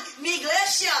 John, mi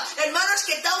iglesia, hermanos,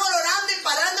 que estamos orando y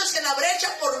parándose en la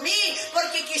brecha por mí,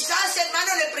 porque quizás,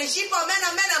 hermanos, en el principio,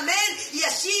 amén, y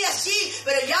así,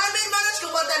 pero ya, hermanos,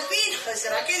 como hasta el fin,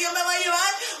 ¿será que Dios me va a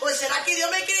llevar? ¿O será que Dios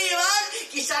me quiere llevar?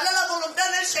 Quizás a la voluntad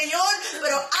del Señor,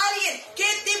 pero alguien,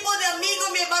 ¿qué tipo de amigo,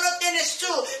 mi hermano, tienes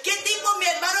tú? ¿Qué tipo, mi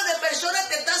hermano, de persona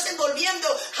te estás envolviendo?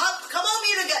 Come on,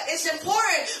 it's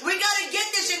important. We got to get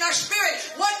this in our spirit.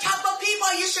 What type of people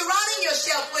are you surrounding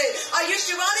yourself with? Are you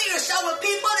surrounding yourself with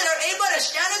people that are able to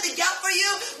stand in the gap for you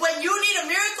when you need a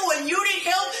miracle, when you need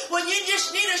help, when you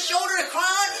just need a shoulder to cry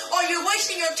on? Or you're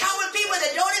wasting your time with people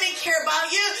that don't even care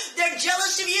about you? They're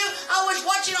jealous of you. I was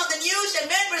watching on the news,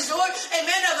 amen, resort,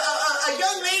 amen, a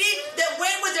young lady that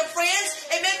went with her friends,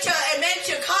 amen,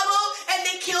 to Cabo, and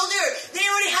they killed her. They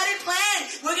already had it planned.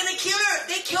 We're going to kill her.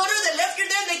 They killed her. They left her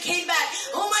there. They came back.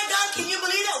 Oh my God, can you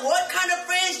believe that? What kind of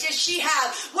friends does she have?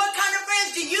 What kind of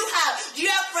friends do you have? Do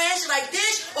you have friends like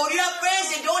this? Or do you have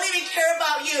friends that don't even care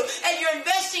about you? And you're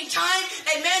investing time,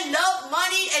 amen, love,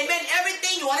 money, amen,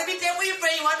 everything. You want to be there for your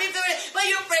friend. You want to be there, but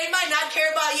your friend might not care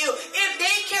about you. If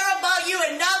they care about you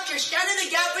enough to stand in the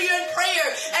gap for you in prayer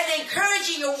and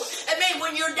encouraging you, amen,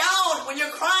 when you're down, when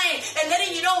you're crying, and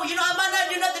letting you know, I might not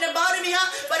do nothing about it,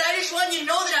 but I just want you to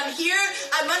know that I'm here.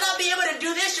 I might not be able to do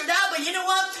this or that, but you know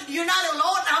what? You're not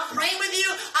alone. I'm praying with you.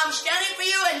 I'm standing for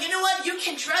you, and you know what? You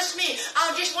can trust me. I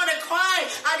just want to cry.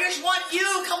 I just want you,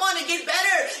 come on, to get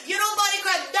better. You know, body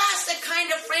cry, that's the kind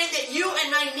of friend that you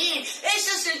and I need.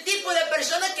 Ese es el tipo de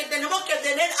persona que tenemos que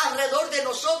tener alrededor de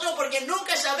nosotros, porque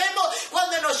nunca sabemos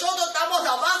cuando nosotros estamos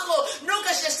abajo.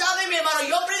 Nunca se sabe, mi hermano.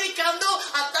 Yo predicando,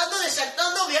 atando,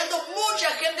 desatando, viendo mucha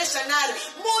gente sanar.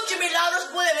 Muchos milagros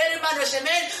puede ver, hermanos,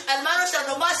 amén. Hermanos,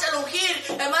 nomás al ungir,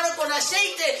 hermanos, con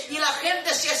aceite y la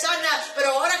gente se sana.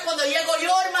 Pero ahora cuando llego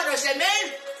yo, hermanos,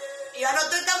 amén, ya no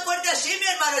estoy tan fuerte así, mi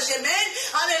hermano, amén.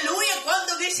 Aleluya,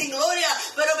 cuando dicen gloria.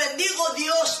 Pero bendigo a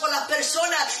Dios por las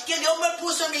personas que Dios me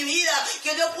puso en mi vida,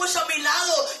 que Dios puso a mi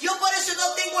lado. Yo por eso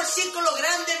no tengo el círculo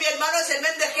grande, mi hermano,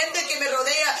 amén, de gente que me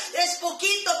rodea. Es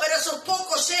poquito, pero esos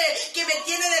pocos sé que me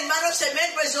tienen, hermanos,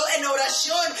 amén, pues en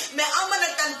oración. Me aman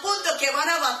a tal punto que van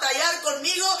a batallar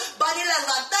conmigo, van a ir a las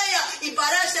batallas y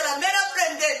pararse a la mera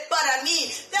frente para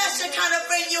mí. That's the kind of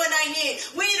friend you and I need.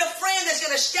 We need a friend that's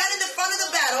going to stand in the front of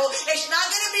the battle. It's not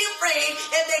going to be afraid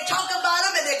if they talk about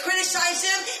him, if they criticize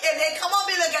him, if they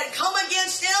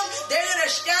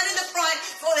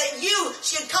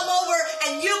can come over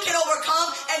and you can overcome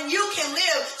and you can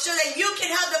live so that you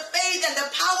can have the faith and the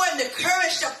power and the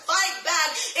courage to fight back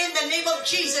in the name of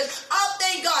Jesus. Oh,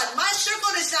 thank God. My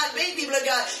circle is not big, people of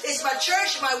God. It's my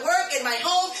church, my work, and my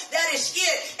home. That is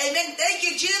it. Amen. Thank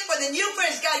you, Jesus, for the new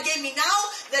friends God gave me now.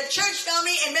 The church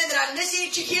family, amen, that I'm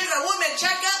listening to here. Raúl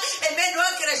Menchaca, amen,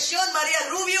 Nueva Creación,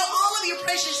 Maria Rubio, all of you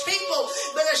precious people.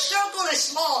 But the circle is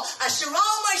small. I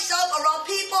surround myself around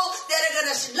people that are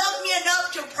going to love me enough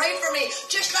to pray for me.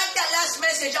 Just like that last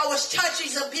message, I was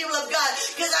touching some people of God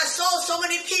because I saw so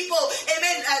many people,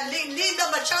 amen, Linda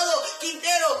Machado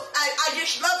Quintero, I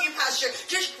just love you, Pastor.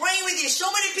 Just praying with you. So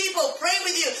many people praying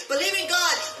with you, believing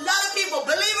God. A lot of people,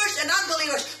 believers and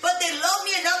unbelievers, but they love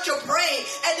me enough to pray,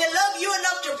 and they love you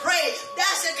enough to pray.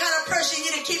 That's the kind of person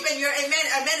you need to keep in your,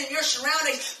 amen, in your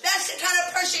surroundings. That's the kind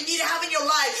of person you need to have in your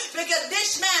life, because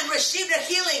this man received a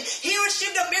healing. He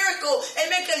received a miracle,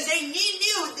 amen, because they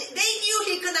knew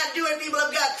he could not do it, people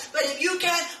of God. But if you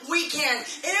can, we can.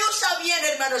 Ellos sabían,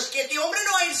 hermanos, que este hombre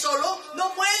no es solo,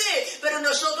 no puede, pero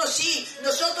nosotros sí.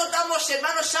 Nosotros estamos,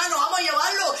 hermanos, sanos, vamos a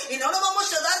llevarlo y no nos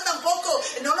vamos a dar tampoco.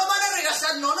 No nos van a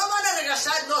regresar, no nos van a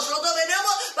regresar. Nosotros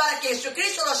venimos para que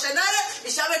Jesucristo lo sanara.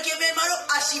 Y ¿sabe qué, mi hermano?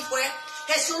 Así fue.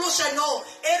 Jesús lo sanó,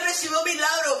 Él recibió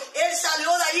milagro, Él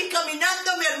salió de ahí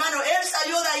caminando, mi hermano, Él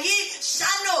salió de allí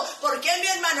sano. ¿Por qué, mi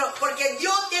hermano? Porque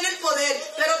Dios tiene el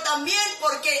poder, pero también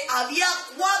porque había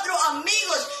 4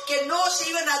 amigos que no se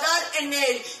iban a dar en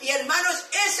Él. Y hermanos,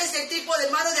 ese es el tipo de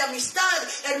hermano de amistad,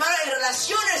 hermano, de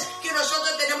relaciones que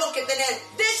nosotros tenemos que tener.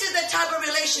 This is the type of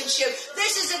relationship,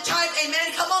 this is the type,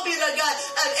 amen, come on, people of God,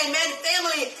 amen,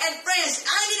 family and friends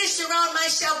I need to surround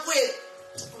myself with.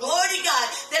 Glory to God,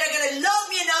 that are going to love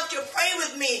me enough to pray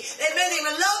with me. Amen. They're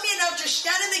going to love me enough to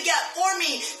stand in the gap for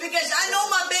me. Because I know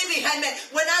my baby, amen,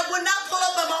 when I would not pull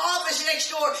up at my office next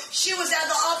door, she was at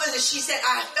the office and she said,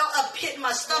 I felt a pit in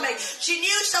my stomach. She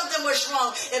knew something was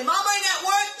wrong. If mama ain't at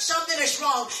work, something is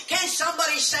wrong. Can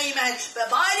somebody say amen? The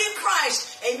body of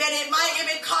Christ, amen, it might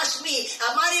even cost me.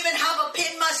 I might even have a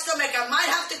pit in my stomach. I might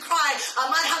have to cry. I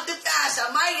might have to fast. I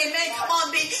might, amen, come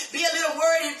on, be a little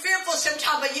worried and fearful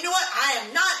sometimes. But you know what? I am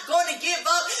not going to give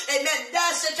up. Amen.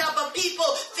 That's the type of people,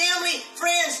 family,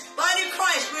 friends, body of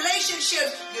Christ,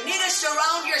 relationships you need to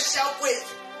surround yourself with.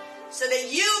 So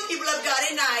that you, people of God,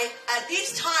 and I, at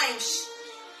these times,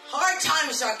 hard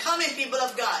times are coming, people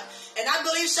of God. And I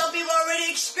believe some people are already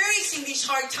experiencing these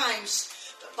hard times.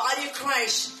 The body of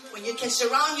Christ, when you can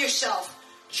surround yourself,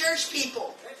 church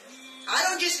people. I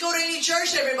don't just go to any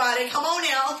church, everybody. Come on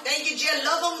now. Thank you, Jay. I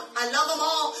love them. I love them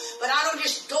all. But I don't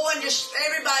just go and just,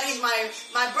 everybody's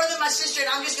my brother, my sister, and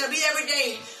I'm just going to be there every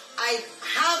day. I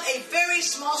have a very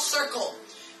small circle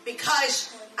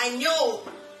because I know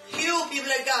you,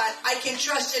 people of God, I can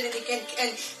trust it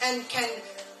and can,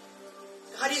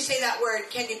 how do you say that word?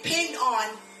 Can depend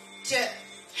on to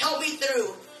help me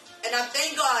through. And I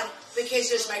thank God because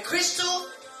there's my Crystal,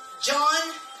 John,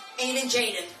 and even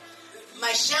Jaden.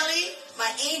 My Shelly,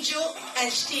 my Angel,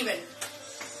 and Stephen.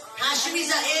 Pastor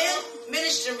Misael,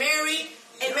 Minister Mary,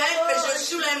 amen,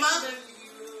 Pastor Sulema,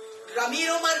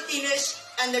 Ramiro Martinez,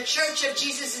 and the Church of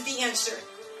Jesus is the answer.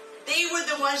 They were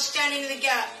the ones standing in the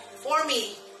gap for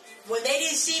me. When they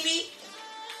didn't see me,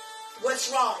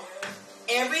 what's wrong?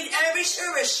 Every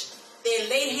service, they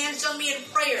laid hands on me in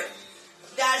prayer.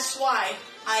 That's why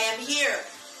I am here.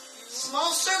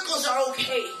 Small circles are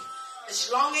okay. As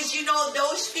long as you know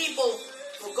those people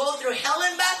will go through hell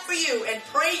and back for you and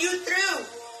pray you through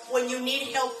when you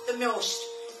need help the most.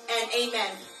 And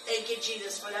amen. Thank you,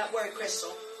 Jesus, for that word,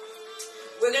 Crystal.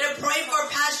 We're going to pray for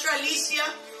Pastor Alicia.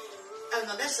 Oh,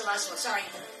 no, that's the last one. Sorry.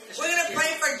 We're going to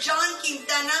pray for John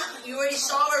Quintana. You already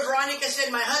saw where Veronica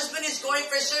said, my husband is going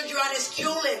for surgery on his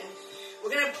colon.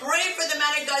 We're going to pray for the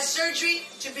man of God's surgery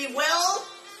to be well.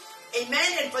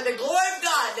 Amen. And for the glory of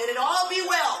God, let it all be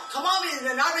well. Come on,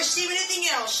 they're not receiving anything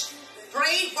else.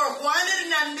 Praying for Juan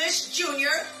Hernandez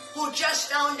Jr., who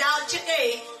just found out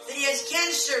today that he has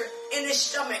cancer in his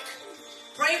stomach.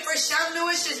 Praying for Sam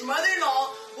Lewis's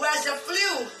mother-in-law, who has the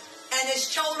flu and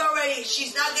is told already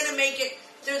she's not going to make it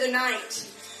through the night.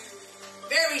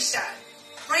 Very sad.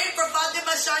 Praying for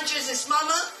Fatima Sanchez's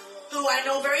mama, who I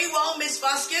know very well, Miss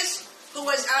Vasquez, who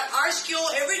was at our school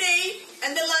every day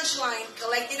in the lunch line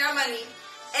collecting our money.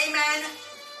 Amen.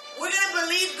 We're going to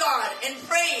believe God and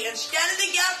pray and stand in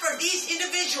the gap for these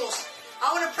individuals.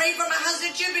 I want to pray for my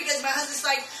husband too, because my husband's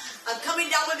like, I'm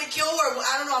coming down with the kill, or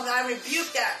I don't know, I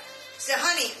rebuke that. Say,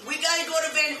 honey, we got to go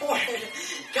to Van Horn.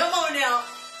 Come on now.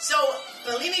 So,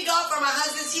 believing God for my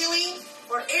husband's healing,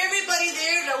 for everybody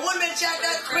there, the woman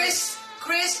Chaka, Chris,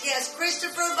 yes,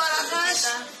 Christopher Barajas,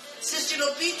 Sister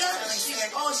Lupita,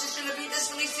 Sister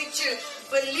Lupita's feeling sick too.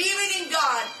 Believing in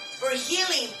God for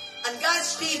healing on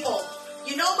God's people.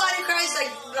 You know, body Christ,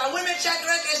 like women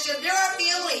chakra, they're our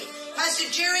family. Pastor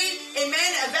Jerry,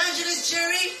 amen. Evangelist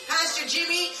Jerry, Pastor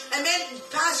Jimmy, amen.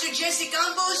 Pastor Jesse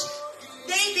Campos.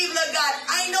 They, people of God,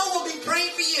 I know will be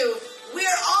praying for you. We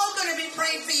are all going to be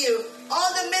praying for you.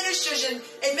 All the ministers and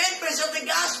members of the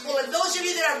gospel, and those of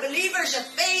you that are believers of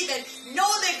faith and know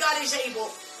that God is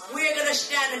able, we are going to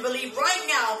stand and believe right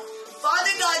now.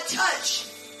 Father God, touch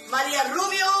Maria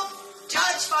Rubio,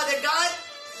 touch Father God,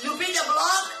 Lupita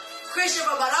Block,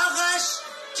 Christopher Barajas,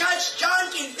 touch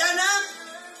John Quintana,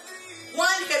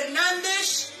 Juan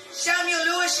Hernandez, Samuel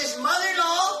Lewis's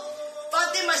mother-in-law,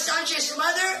 Fatima Sanchez's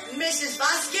mother, Mrs.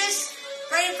 Vasquez,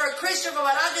 praying for Christopher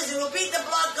Barajas and Lupita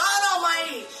Block, God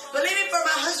Almighty, believing for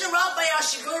my husband Rafael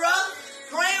Shigura,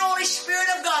 praying Holy Spirit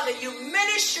of God that you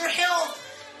minister health,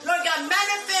 Lord God,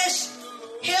 manifest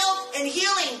health and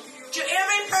healing to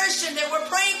every person that we're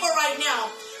praying for right now.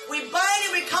 We bind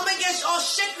and we come against all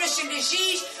sickness and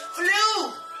disease, flu,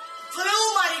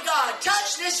 mighty God,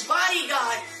 touch this body,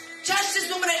 God. Touch this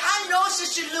woman. I know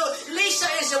Sister Lisa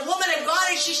is a woman of God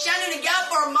and she's standing in the gap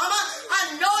for her mama.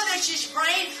 I know that she's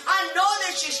praying. I know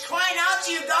that she's crying out to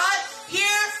you, God.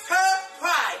 Hear her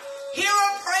cry. Hear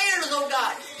our prayers, Lord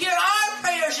God. Hear our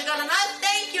prayers, God. And I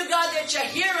thank you, God, that you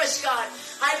hear us, God.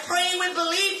 I pray and we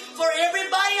believe for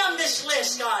everybody on this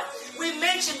list, God. We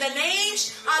mentioned the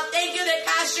names. I thank you that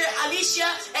Pastor Alicia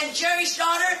and Jerry's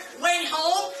daughter went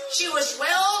home. She was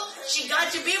well. She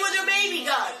got to be with her baby,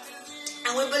 God.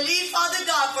 And we believe, Father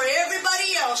God, for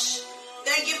everybody else.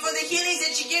 Thank you for the healings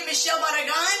that you give Michelle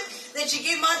Barragan, that you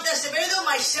give Marta Acevedo,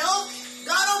 myself,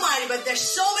 God Almighty. But there's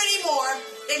so many more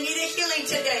that need a healing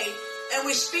today. And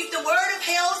we speak the word of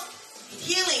health,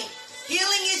 healing.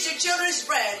 Healing is your children's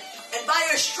bread. And by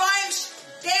your stripes,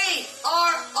 they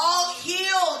are all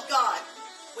healed, God.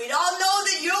 We all know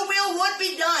that your will would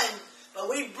be done. But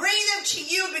we bring them to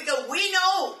you because we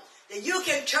know that you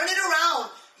can turn it around.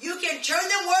 You can turn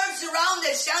the words around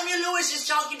that Samuel Lewis is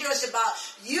talking to us about.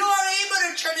 You are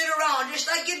able to turn it around, just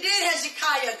like you did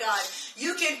Hezekiah, God.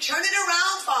 You can turn it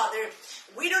around, Father.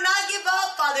 We do not give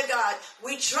up, Father God.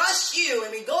 We trust you,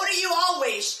 and we go to you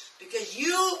always, because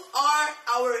you are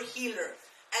our healer.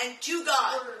 And to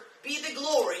God be the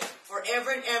glory forever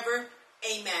and ever.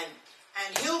 Amen.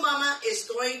 And Heal Mama is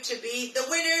going to be the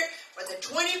winner for the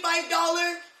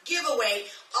 $25 giveaway.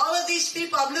 All of these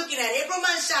people I'm looking at: April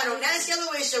Manzano, Nancy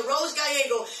Aloisa, Rose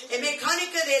Gallego, and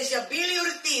Mechanica Desia, Billy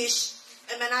Ortiz.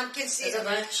 And man, I can see. There's a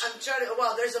bunch. I'm trying to.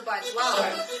 Wow, there's a bunch. Wow,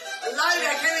 a lot of it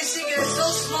I can't even see because it's so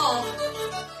small.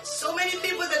 So many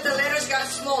people that the letters got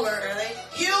smaller. Really?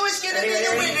 Hugh is going to be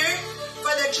the winner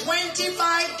for the $25.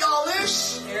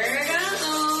 Here we go.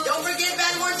 Don't forget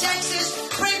Badmore, Texas.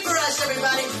 Pray for us,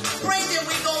 everybody. Pray that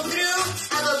we go through,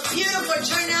 have a beautiful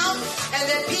turnout, and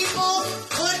that people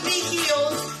would be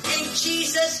healed in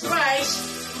Jesus Christ.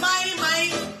 Mighty,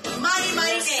 mighty, mighty,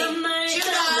 mighty name. To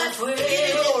God be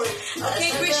the glory.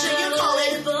 Okay, Christian, you call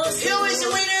it. Who is the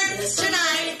winner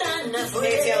tonight?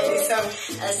 Nancy Aloiso.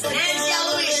 Nancy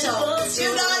Aloiso. To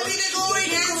God be the glory,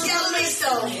 Nancy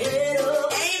Aloiso.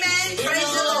 Amen. Praise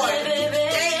the Lord. Thank you,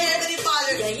 Heavenly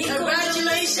Father.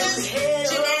 Congratulations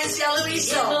to Nancy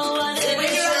Aloiso. The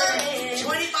winner of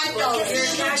 $25. Your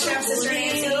cash app, Sister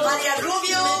Nancy. Maria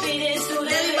Rubio,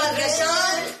 Nelly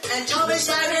Barragan, and Thomas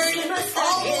Haggard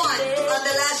all won on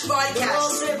the last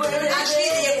broadcast. Actually,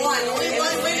 they won. Only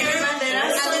one winner, and then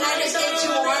I just gave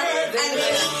two more.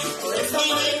 And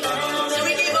so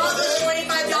we gave all those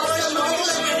 $25 to all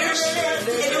those winners, and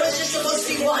it was just supposed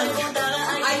to be one.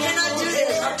 I cannot do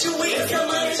this. I'm too weak. So I'm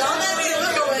not going to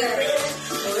look over there.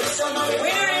 The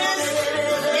winner is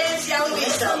Nancy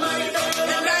Aloiso.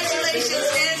 Congratulations,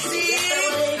 Nancy.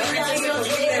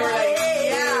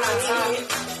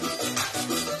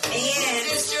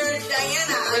 Sister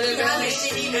Diana.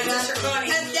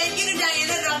 And thank you to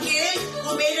Diana Raquel,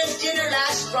 who made us dinner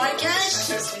last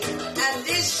broadcast. And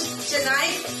this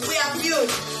tonight, we have food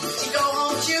to go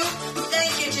home to.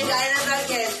 Thank you to Diana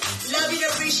Raquel. Love you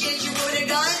and appreciate you, woman of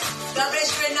God. God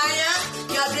bless you, Renaya.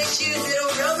 God bless you,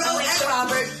 little Roro and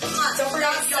Robert. Don't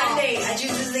forget Sunday at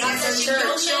Jesus the Answer Church.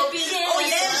 Oh,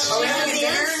 yes. Oh, we have the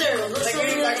answer. Like, what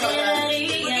do you talk about that?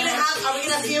 Are we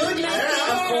going to have food?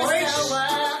 Of course.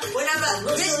 We're going to have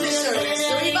a Christmas service.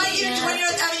 So we invite you to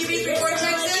 20th Avenue Beach before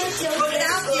Texas. We're going to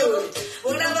have food.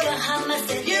 We're going to have a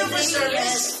beautiful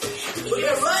service. We're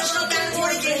going to rush no back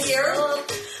to get here.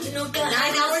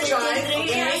 9-hour drive,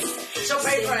 okay? So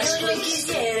pray for us, please.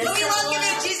 But we welcome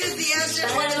you, Jesus the Answer,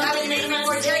 20th Avenue Beach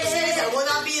before Texas. I will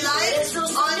not be live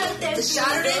on the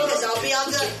Saturday because I'll be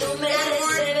on the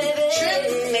Vanport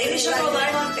trip. Maybe she'll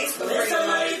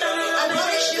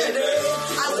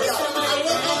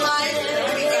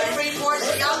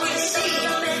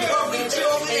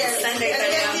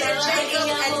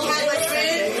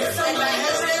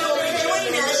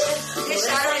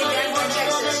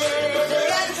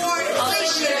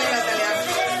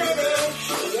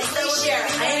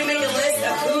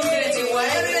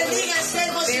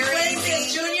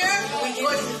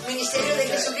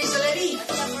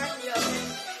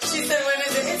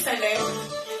Sunday.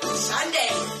 Sunday.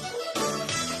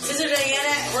 Sister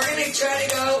Diana, we're going to try to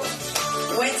go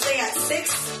Wednesday at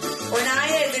 6. Where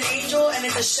Naya is an angel and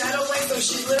it's a shadow play, so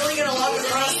she's literally going to walk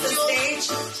across the stage.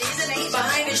 She's an angel.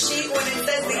 Behind a sheet when it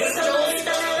says the angels. And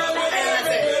that's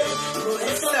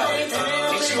it. So,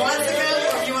 if she wants to go,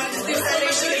 or if you want to just do Sunday,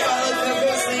 she can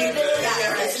go sleep.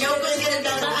 Yeah, Yoko's going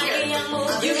to be here.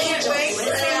 You can't wait.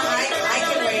 I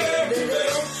can wait.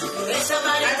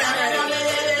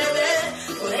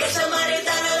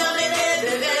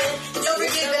 Don't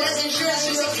forget Vanessa Insurance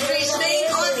Music Degree Spain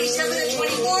on December the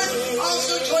 24th.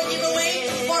 Also, joint giveaway,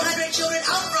 400 children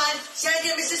out front. Send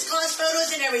your Mrs. Claus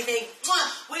photos and everything.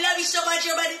 Mwah. We love you so much,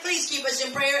 everybody. Please keep us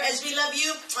in prayer as we love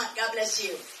you. Mwah. God bless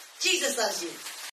you. Jesus loves you.